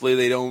 so hopefully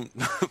they don't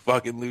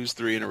fucking lose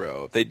 3 in a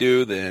row. If they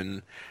do,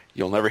 then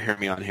you'll never hear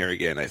me on here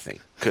again, I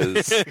think,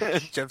 because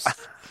Jeff's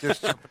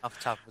just jumping off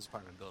the top of his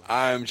apartment building.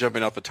 I'm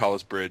jumping off the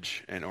tallest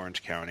bridge in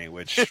Orange County,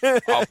 which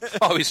I'll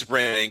probably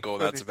sprain an ankle.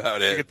 That's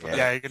about it.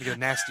 Yeah, you're going to get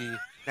a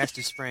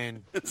nasty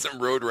sprain.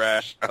 Some road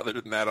rash. Other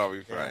than that, I'll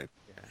be fine.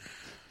 Yeah.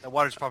 That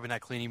water's probably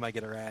not clean. You might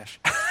get a rash.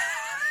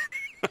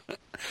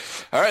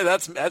 All right,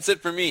 that's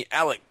it for me.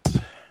 Alec.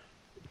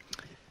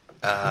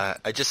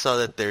 I just saw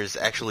that there's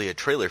actually a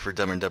trailer for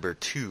Dumb and Dumber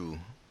 2.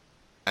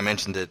 I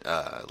mentioned it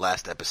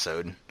last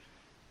episode,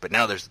 but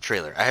now there's the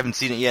trailer. I haven't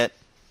seen it yet.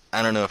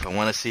 I don't know if I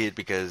want to see it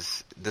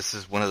because this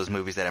is one of those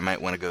movies that I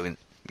might want to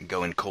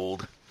go in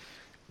cold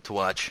to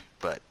watch,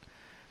 but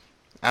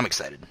I'm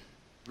excited.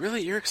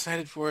 Really? You're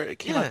excited for it? It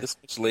came Yeah. out this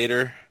much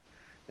later,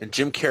 and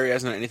Jim Carrey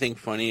hasn't done anything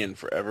funny in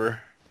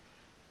forever.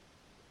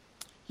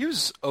 He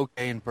was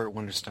okay in Burt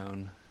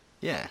Wonderstone,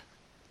 Yeah.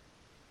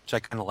 which I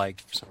kind of liked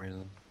for some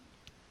reason.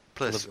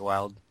 Plus, Olivia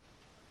Wilde.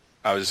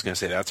 I was just going to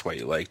say that's why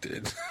you liked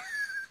it.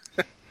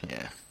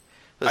 yeah.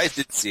 I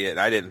did see it.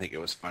 I didn't think it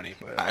was funny,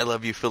 but I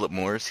Love You, Philip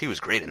Morris. He was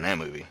great in that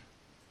movie.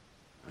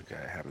 okay,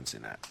 I haven't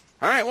seen that.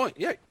 All right, well,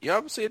 yeah, you're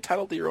obviously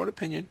entitled to your own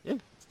opinion. Yeah.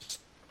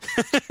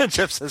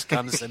 Jeff says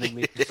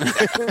condescendingly.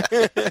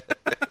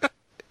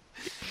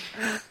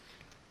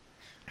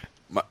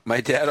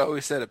 My dad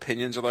always said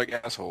opinions are like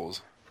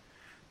assholes.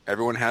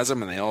 Everyone has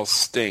them, and they all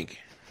stink.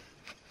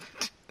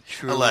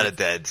 A lot of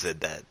dads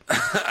said that.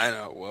 I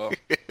know. Well,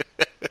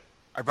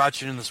 I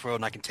brought you into this world,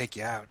 and I can take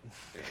you out.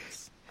 And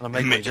I'll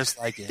make you just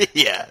like it.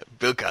 Yeah,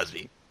 Bill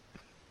Cosby.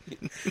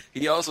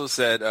 he also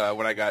said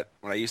when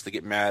I used to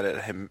get mad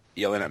at him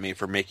yelling at me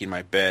for making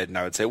my bed, and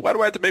I would say, "Why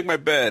do I have to make my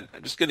bed?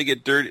 I'm just gonna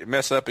get dirty,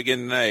 mess up again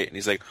tonight." And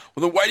he's like,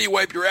 "Well, then why do you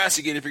wipe your ass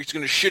again if you're just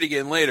gonna shit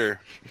again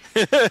later?"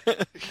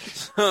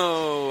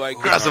 So I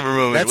Crossover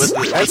moment. What's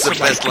That's the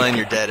best line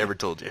your dad ever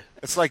told you?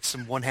 It's like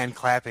some one-hand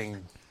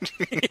clapping,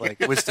 like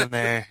wisdom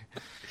there.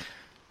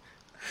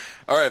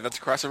 All right, that's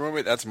a crossover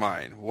moment. That's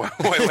mine. Why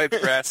wipe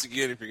your ass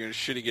again if you're going to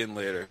shit again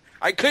later?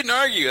 I couldn't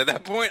argue. At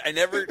that point, I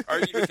never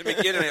argued with him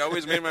again, and I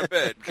always made my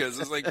bed because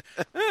it's like,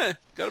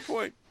 got a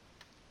point.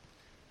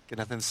 Got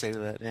nothing to say to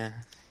that, yeah.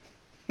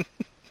 All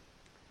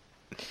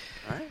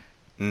right.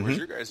 Mm-hmm. Where's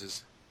your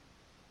guys's?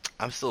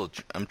 I'm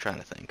trying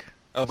to think.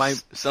 Oh,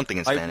 Something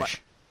in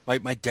Spanish.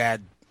 My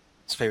dad's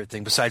favorite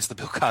thing, besides the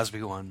Bill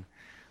Cosby one,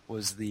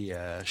 was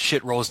the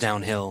shit rolls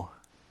downhill.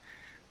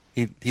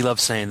 He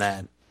loves saying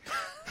that.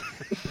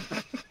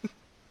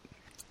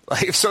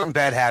 Like, if something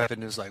bad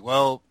happened, it's like,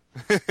 well,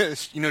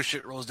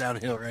 shit rolls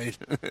downhill, right?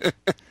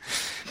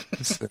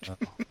 So,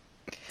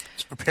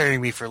 it's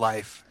preparing me for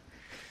life.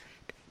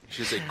 You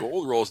should say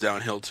gold rolls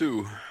downhill,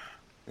 too.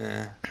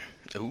 Yeah.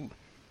 Ooh.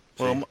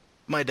 Well,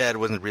 my dad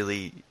wasn't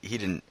really,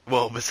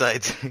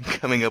 besides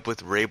coming up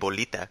with Ray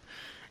Bolita,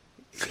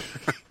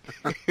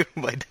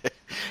 my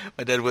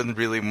dad wasn't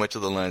really much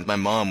of the lines. My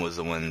mom was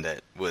the one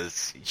that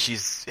was,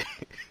 she's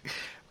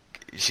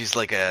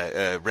like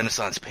a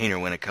Renaissance painter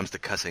when it comes to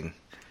cussing.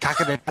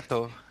 Caca de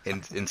pato.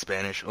 In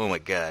Spanish. Oh my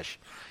gosh.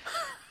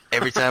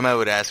 Every time I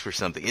would ask for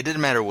something, it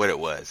didn't matter what it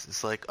was.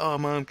 It's like, oh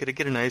mom, can I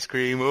get an ice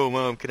cream? Oh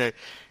mom, can I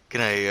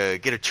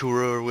get a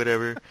churro or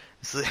whatever?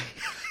 It's like,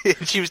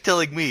 and she was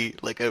telling me,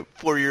 like a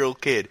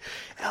 4-year-old kid,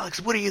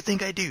 Alex, what do you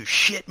think I do?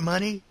 Shit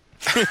money?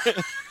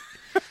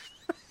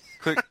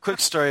 Quick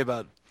story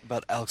about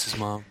Alex's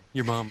mom,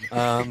 your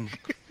mom.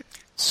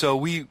 So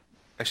we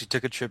actually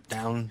took a trip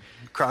down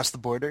across the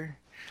border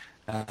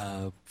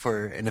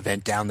for an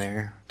event down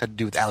there that had to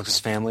do with Alex's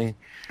family.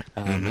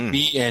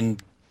 Me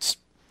and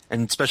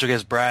special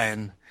guest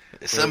Brian.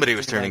 Somebody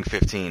was turning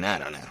 15. I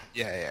don't know.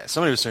 Yeah.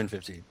 Somebody was turning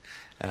 15.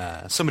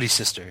 Somebody's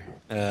sister.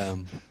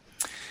 And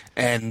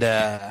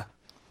Brian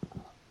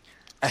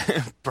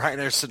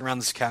and I are sitting around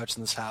this couch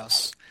in this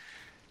house,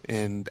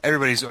 and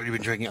everybody's already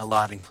been drinking a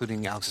lot,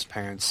 including Alex's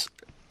parents,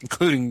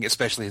 including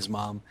especially his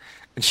mom.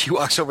 And she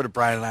walks over to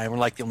Brian and I, and we're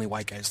like the only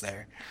white guys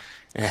there.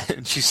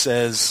 And she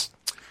says...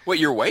 Wait,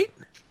 you're white?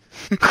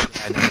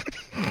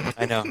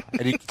 I know.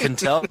 You couldn't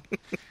tell?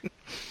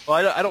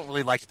 Well, I don't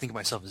really like to think of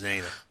myself as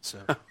anything. So,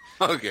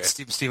 Okay.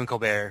 Stephen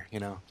Colbert,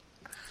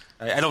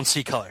 I don't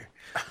see color.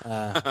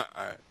 All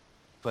right.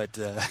 But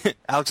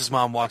Alex's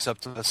mom walks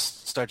up to us,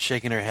 starts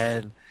shaking her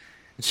head,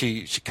 and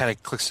she kind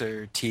of clicks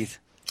her teeth.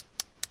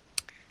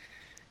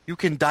 You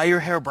can dye your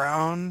hair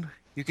brown,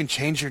 you can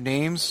change your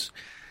names,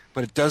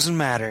 but it doesn't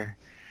matter.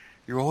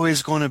 You're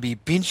always going to be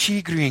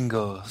Pinchy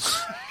Gringos.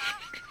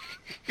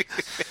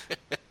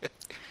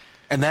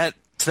 And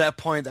to that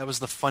point, that was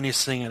the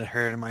funniest thing I'd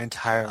heard in my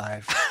entire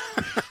life.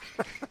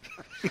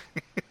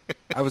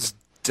 I was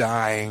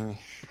dying.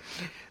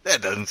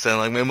 That doesn't sound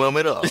like my mom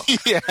at all.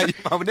 Yeah,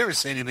 I would never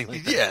say anything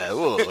like that. Yeah,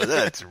 whoa,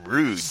 that's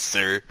rude,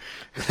 sir.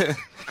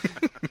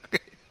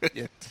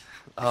 Yeah.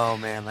 Oh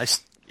man, I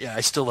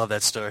still love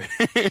that story.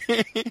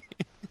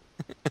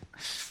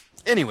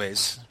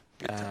 Anyways,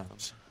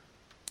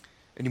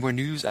 any more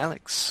news,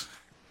 Alex?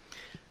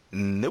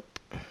 Nope.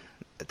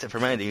 That's it for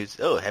my news.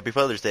 Oh, happy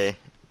Father's Day.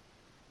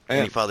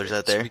 Any fathers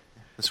out there?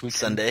 This week,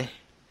 Sunday.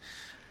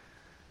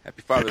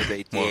 Happy Father's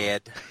Day,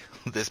 Dad.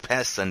 This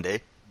past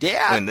Sunday.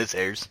 Yeah. When this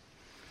airs.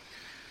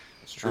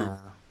 It's true.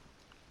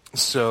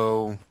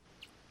 So,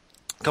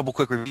 a couple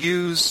quick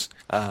reviews.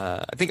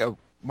 I think I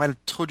might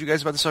have told you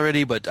guys about this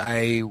already, but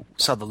I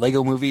saw the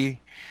Lego Movie.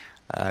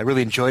 I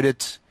really enjoyed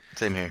it.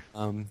 Same here.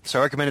 So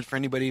I recommend it for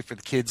anybody, for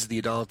the kids, the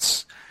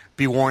adults.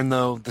 Be warned,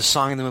 though, the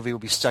song in the movie will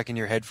be stuck in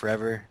your head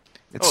forever.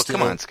 It's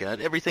come on, Scott.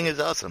 Everything is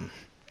awesome.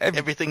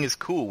 Everything is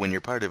cool when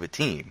you're part of a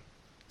team.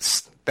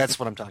 That's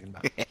what I'm talking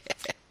about.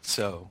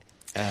 So,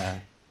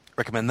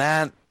 recommend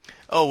that.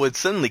 Oh, what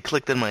suddenly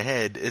clicked in my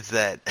head is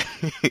that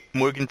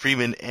Morgan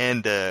Freeman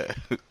and Liam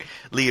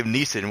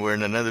Neeson were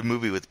in another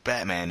movie with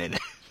Batman in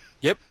it.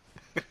 Yep.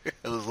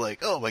 I was like,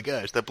 oh my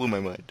gosh, that blew my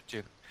mind.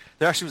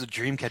 There actually was a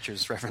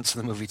Dreamcatchers reference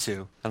in the movie,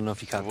 too. I don't know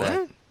if you caught that.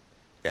 What?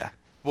 Yeah.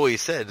 Well, you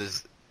said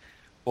is...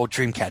 Well,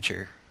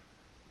 Dreamcatcher.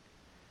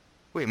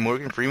 Wait,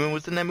 Morgan Freeman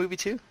was in that movie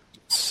too?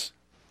 It's-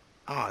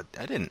 Oh,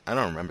 I don't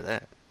remember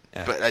that.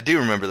 Yeah. But I do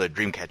remember the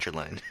Dreamcatcher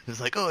line.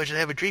 It's like, oh, I should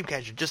have a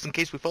Dreamcatcher just in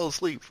case we fall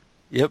asleep.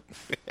 Yep.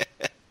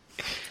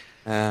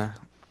 So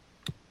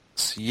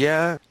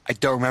yeah, I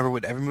don't remember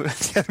what the other movie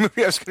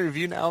I was going to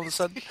review now all of a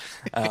sudden.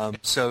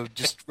 So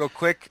just real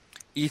quick,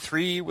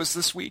 E3 was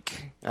this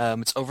week.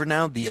 It's over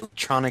now. The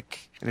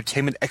Electronic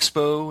Entertainment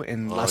Expo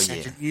in Los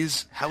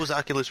Angeles. How was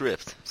Oculus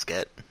Rift,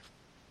 Scat?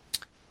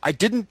 I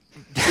didn't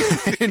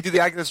do the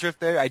Oculus Rift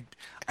there.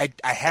 I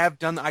have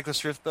done the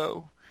Oculus Rift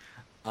though.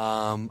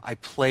 I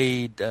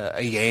played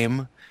a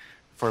game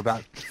for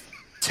about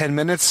 10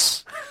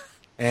 minutes,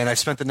 and I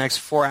spent the next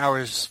 4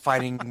 hours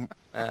fighting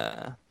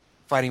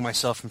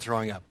myself from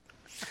throwing up.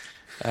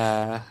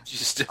 Did you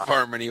stiff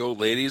arm any old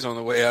ladies on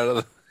the way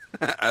out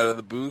of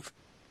the booth?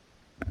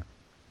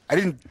 I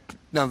didn't.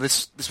 No,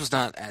 this was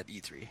not at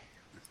E3.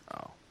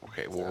 Oh,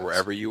 okay. Well,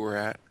 wherever you were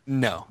at.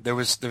 No, there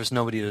was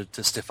nobody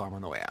to stiff arm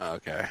on the way out.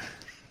 Okay.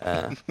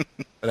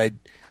 But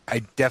I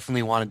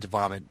definitely wanted to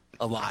vomit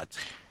a lot.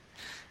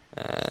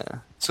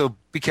 So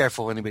be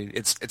careful, anybody.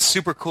 It's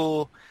super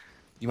cool.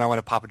 You might want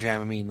to pop a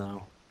Dramamine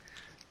though.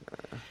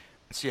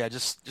 So yeah,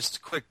 just a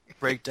quick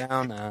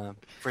breakdown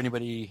for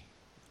anybody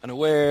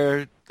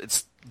unaware.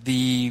 It's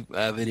the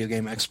video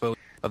game expo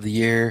of the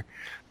year,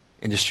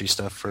 industry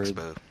stuff for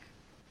Expo.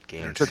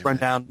 Games. quick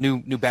rundown.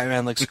 New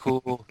Batman looks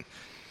cool.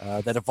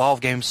 That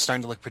Evolve game's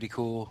starting to look pretty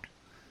cool. I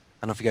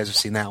don't know if you guys have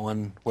seen that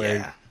one where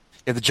you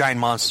have the giant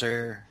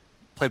monster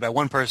played by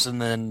one person,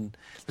 then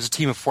there's a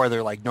team of 4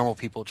 other like normal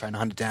people trying to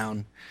hunt it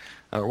down.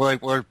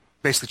 We're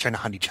basically trying to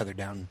hunt each other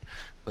down.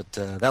 But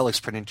that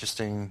looks pretty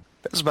interesting.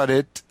 That's about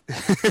it.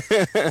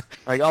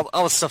 Like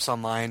all the stuff's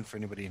online for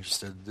anybody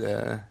interested.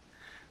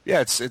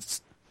 Yeah,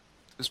 it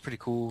was pretty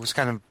cool. It was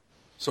kind of.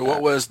 So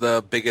what was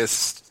the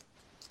biggest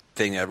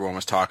thing everyone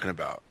was talking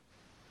about?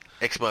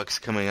 Xbox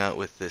coming out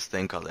with this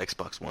thing called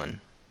Xbox One.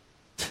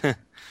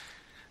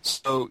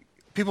 So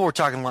people were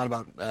talking a lot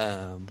about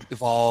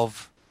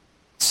Evolve.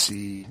 Let's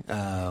see,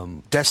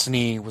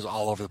 Destiny was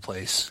all over the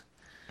place.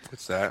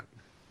 What's that?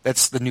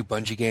 That's the new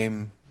Bungie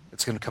game.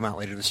 It's going to come out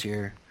later this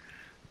year.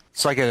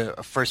 It's like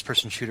a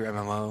first-person shooter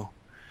MMO.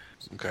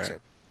 Okay. So,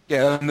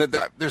 yeah, and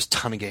there's a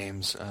ton of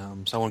games,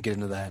 so I won't get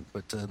into that.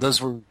 But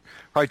those were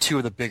probably 2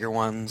 of the bigger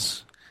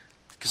ones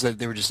because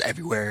they were just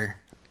everywhere.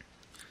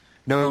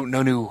 No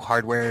new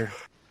hardware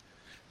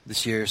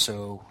this year,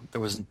 so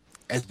there wasn't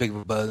as big of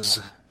a buzz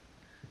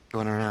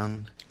going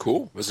around.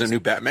 Cool. Was it a new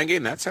Batman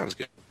game? That sounds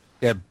good.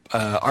 Yeah,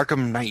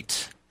 Arkham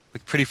Knight.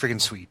 Like, pretty freaking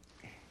sweet.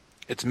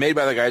 It's made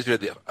by the guys who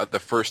did the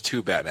first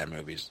 2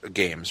 Batman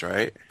games,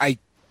 right?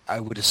 I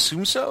would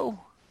assume so.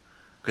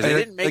 Because they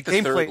didn't make the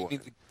gameplay, third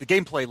one. The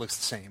gameplay looks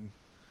the same.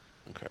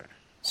 Okay.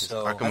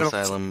 So Arkham I don't know if it's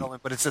Asylum.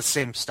 equivalent, but it's the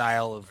same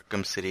style of.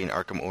 Arkham City and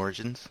Arkham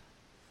Origins.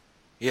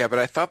 Yeah, but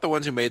I thought the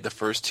ones who made the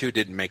first 2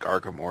 didn't make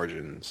Arkham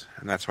Origins,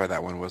 and that's why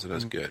that one wasn't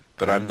as good.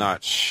 But I'm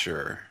not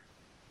sure.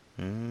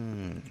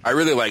 I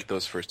really like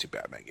those first 2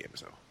 Batman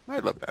games, though. I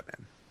love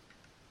Batman.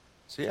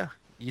 So yeah,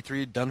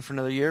 E3 done for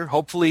another year.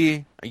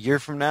 Hopefully, a year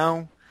from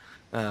now,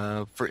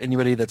 for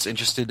anybody that's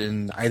interested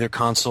in either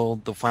console,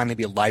 there'll finally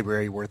be a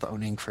library worth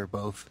owning for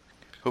both.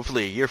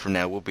 Hopefully a year from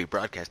now we'll be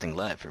broadcasting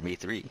live from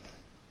E3.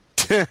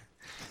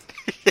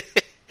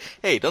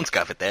 Hey, don't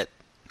scoff at that.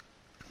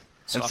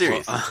 I'm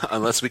serious.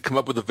 Unless we come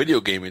up with a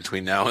video game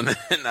between now and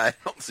then, I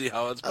don't see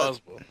how it's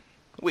possible.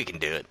 We can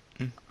do it.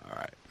 All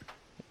right.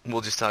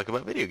 We'll just talk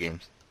about video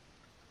games.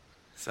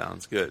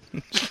 Sounds good.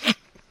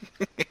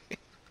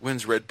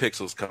 When's Red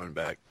Pixels coming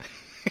back?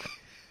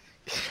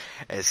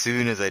 As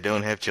soon as I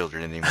don't have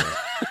children anymore.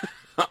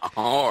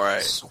 All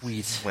right.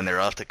 Sweet. When they're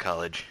off to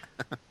college.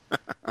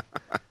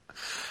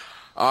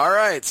 All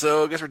right,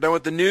 so I guess we're done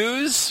with the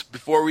news.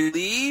 Before we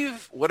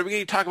leave, what are we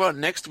going to talk about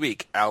next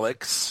week,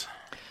 Alex?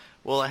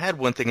 Well, I had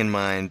one thing in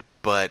mind,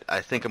 but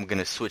I think I'm going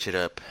to switch it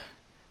up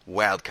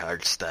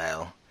wildcard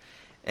style.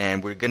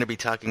 And we're going to be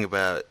talking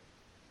about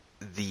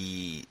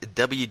the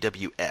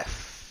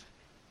WWF.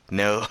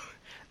 No,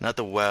 not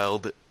the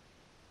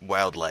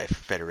Wildlife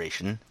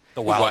Federation.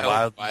 The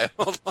Wild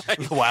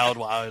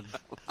Wild.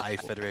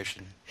 Life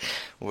Federation.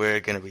 We're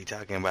going to be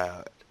talking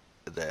about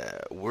the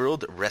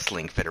World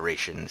Wrestling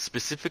Federation,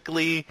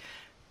 specifically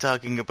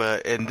talking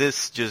about, and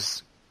this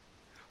just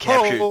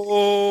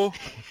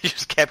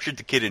just captured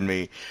the kid in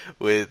me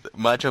with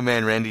Macho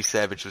Man Randy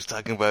Savage was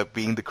talking about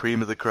being the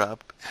cream of the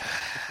crop.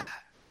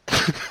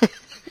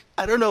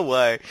 I don't know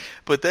why,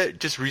 but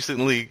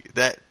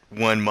that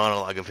one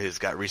monologue of his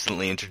got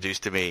recently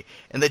introduced to me,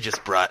 and that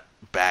just brought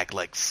back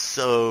like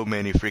so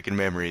many freaking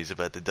memories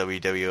about the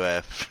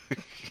WWF.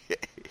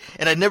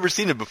 And I'd never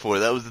seen it before,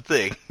 that was the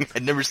thing.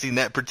 I'd never seen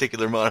that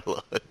particular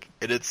monologue,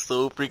 and it's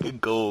so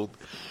freaking gold.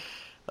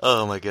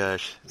 Oh my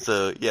gosh.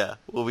 So, yeah,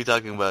 we'll be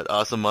talking about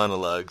awesome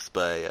monologues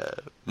by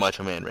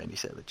Macho Man Randy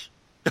Savage.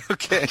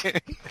 Okay.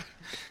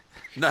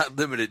 Not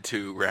limited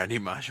to Randy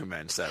Macho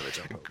Man Savage,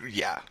 I hope.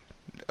 Yeah,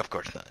 of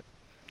course not.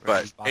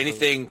 But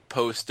anything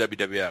post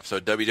WWF, so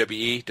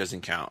WWE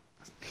doesn't count.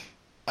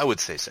 I would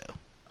say so.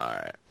 All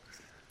right.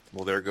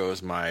 Well, there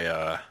goes my.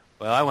 Well,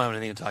 I don't have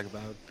anything to talk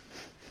about.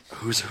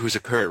 Who's a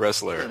current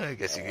wrestler? I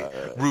guess you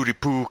could. Rudy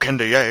Poo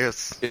Candy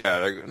Ass.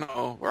 Yeah,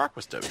 no, Rock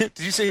was WWE. Did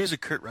you say he was a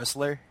Kurt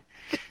wrestler?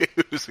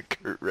 Who's a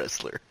Kurt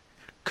wrestler?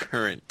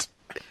 Current.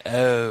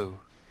 Oh.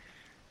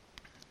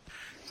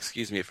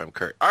 Excuse me if I'm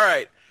Kurt. All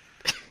right.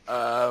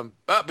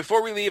 But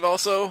before we leave,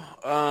 also,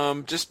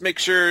 just make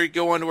sure you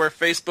go onto our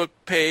Facebook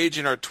page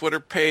and our Twitter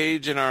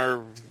page and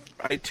our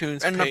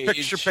iTunes and page. the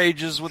picture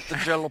pages with the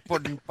Jello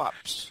pudding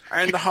pops.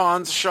 And the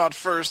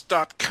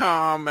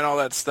HansShotFirst.com and all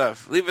that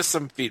stuff. Leave us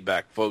some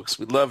feedback, folks.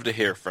 We'd love to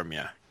hear from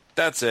you.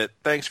 That's it.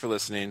 Thanks for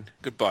listening.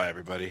 Goodbye,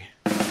 everybody.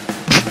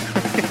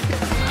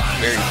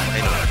 Very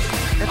exciting.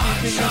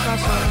 Everything is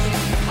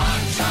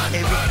awesome.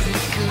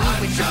 Everything's cool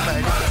when you're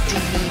part of the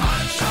team.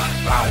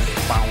 Bow,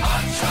 bow.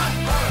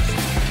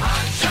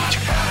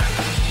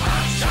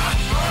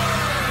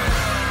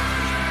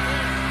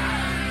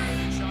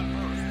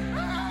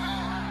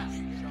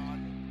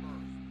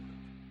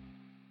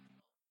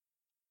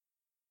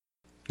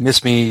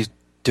 Miss me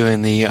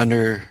doing the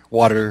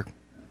underwater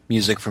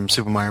music from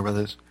Super Mario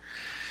Brothers.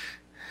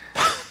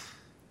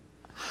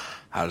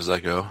 How does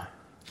that go?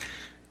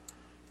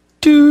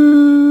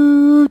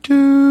 Do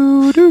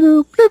do do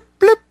do blip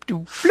blip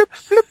do flip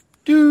flip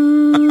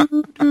do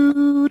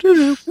do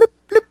do blip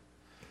blip.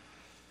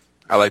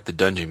 I like the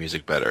dungeon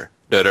music better.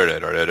 Dun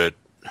dun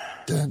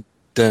Dun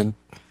dun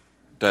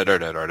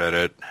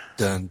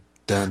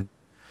dun.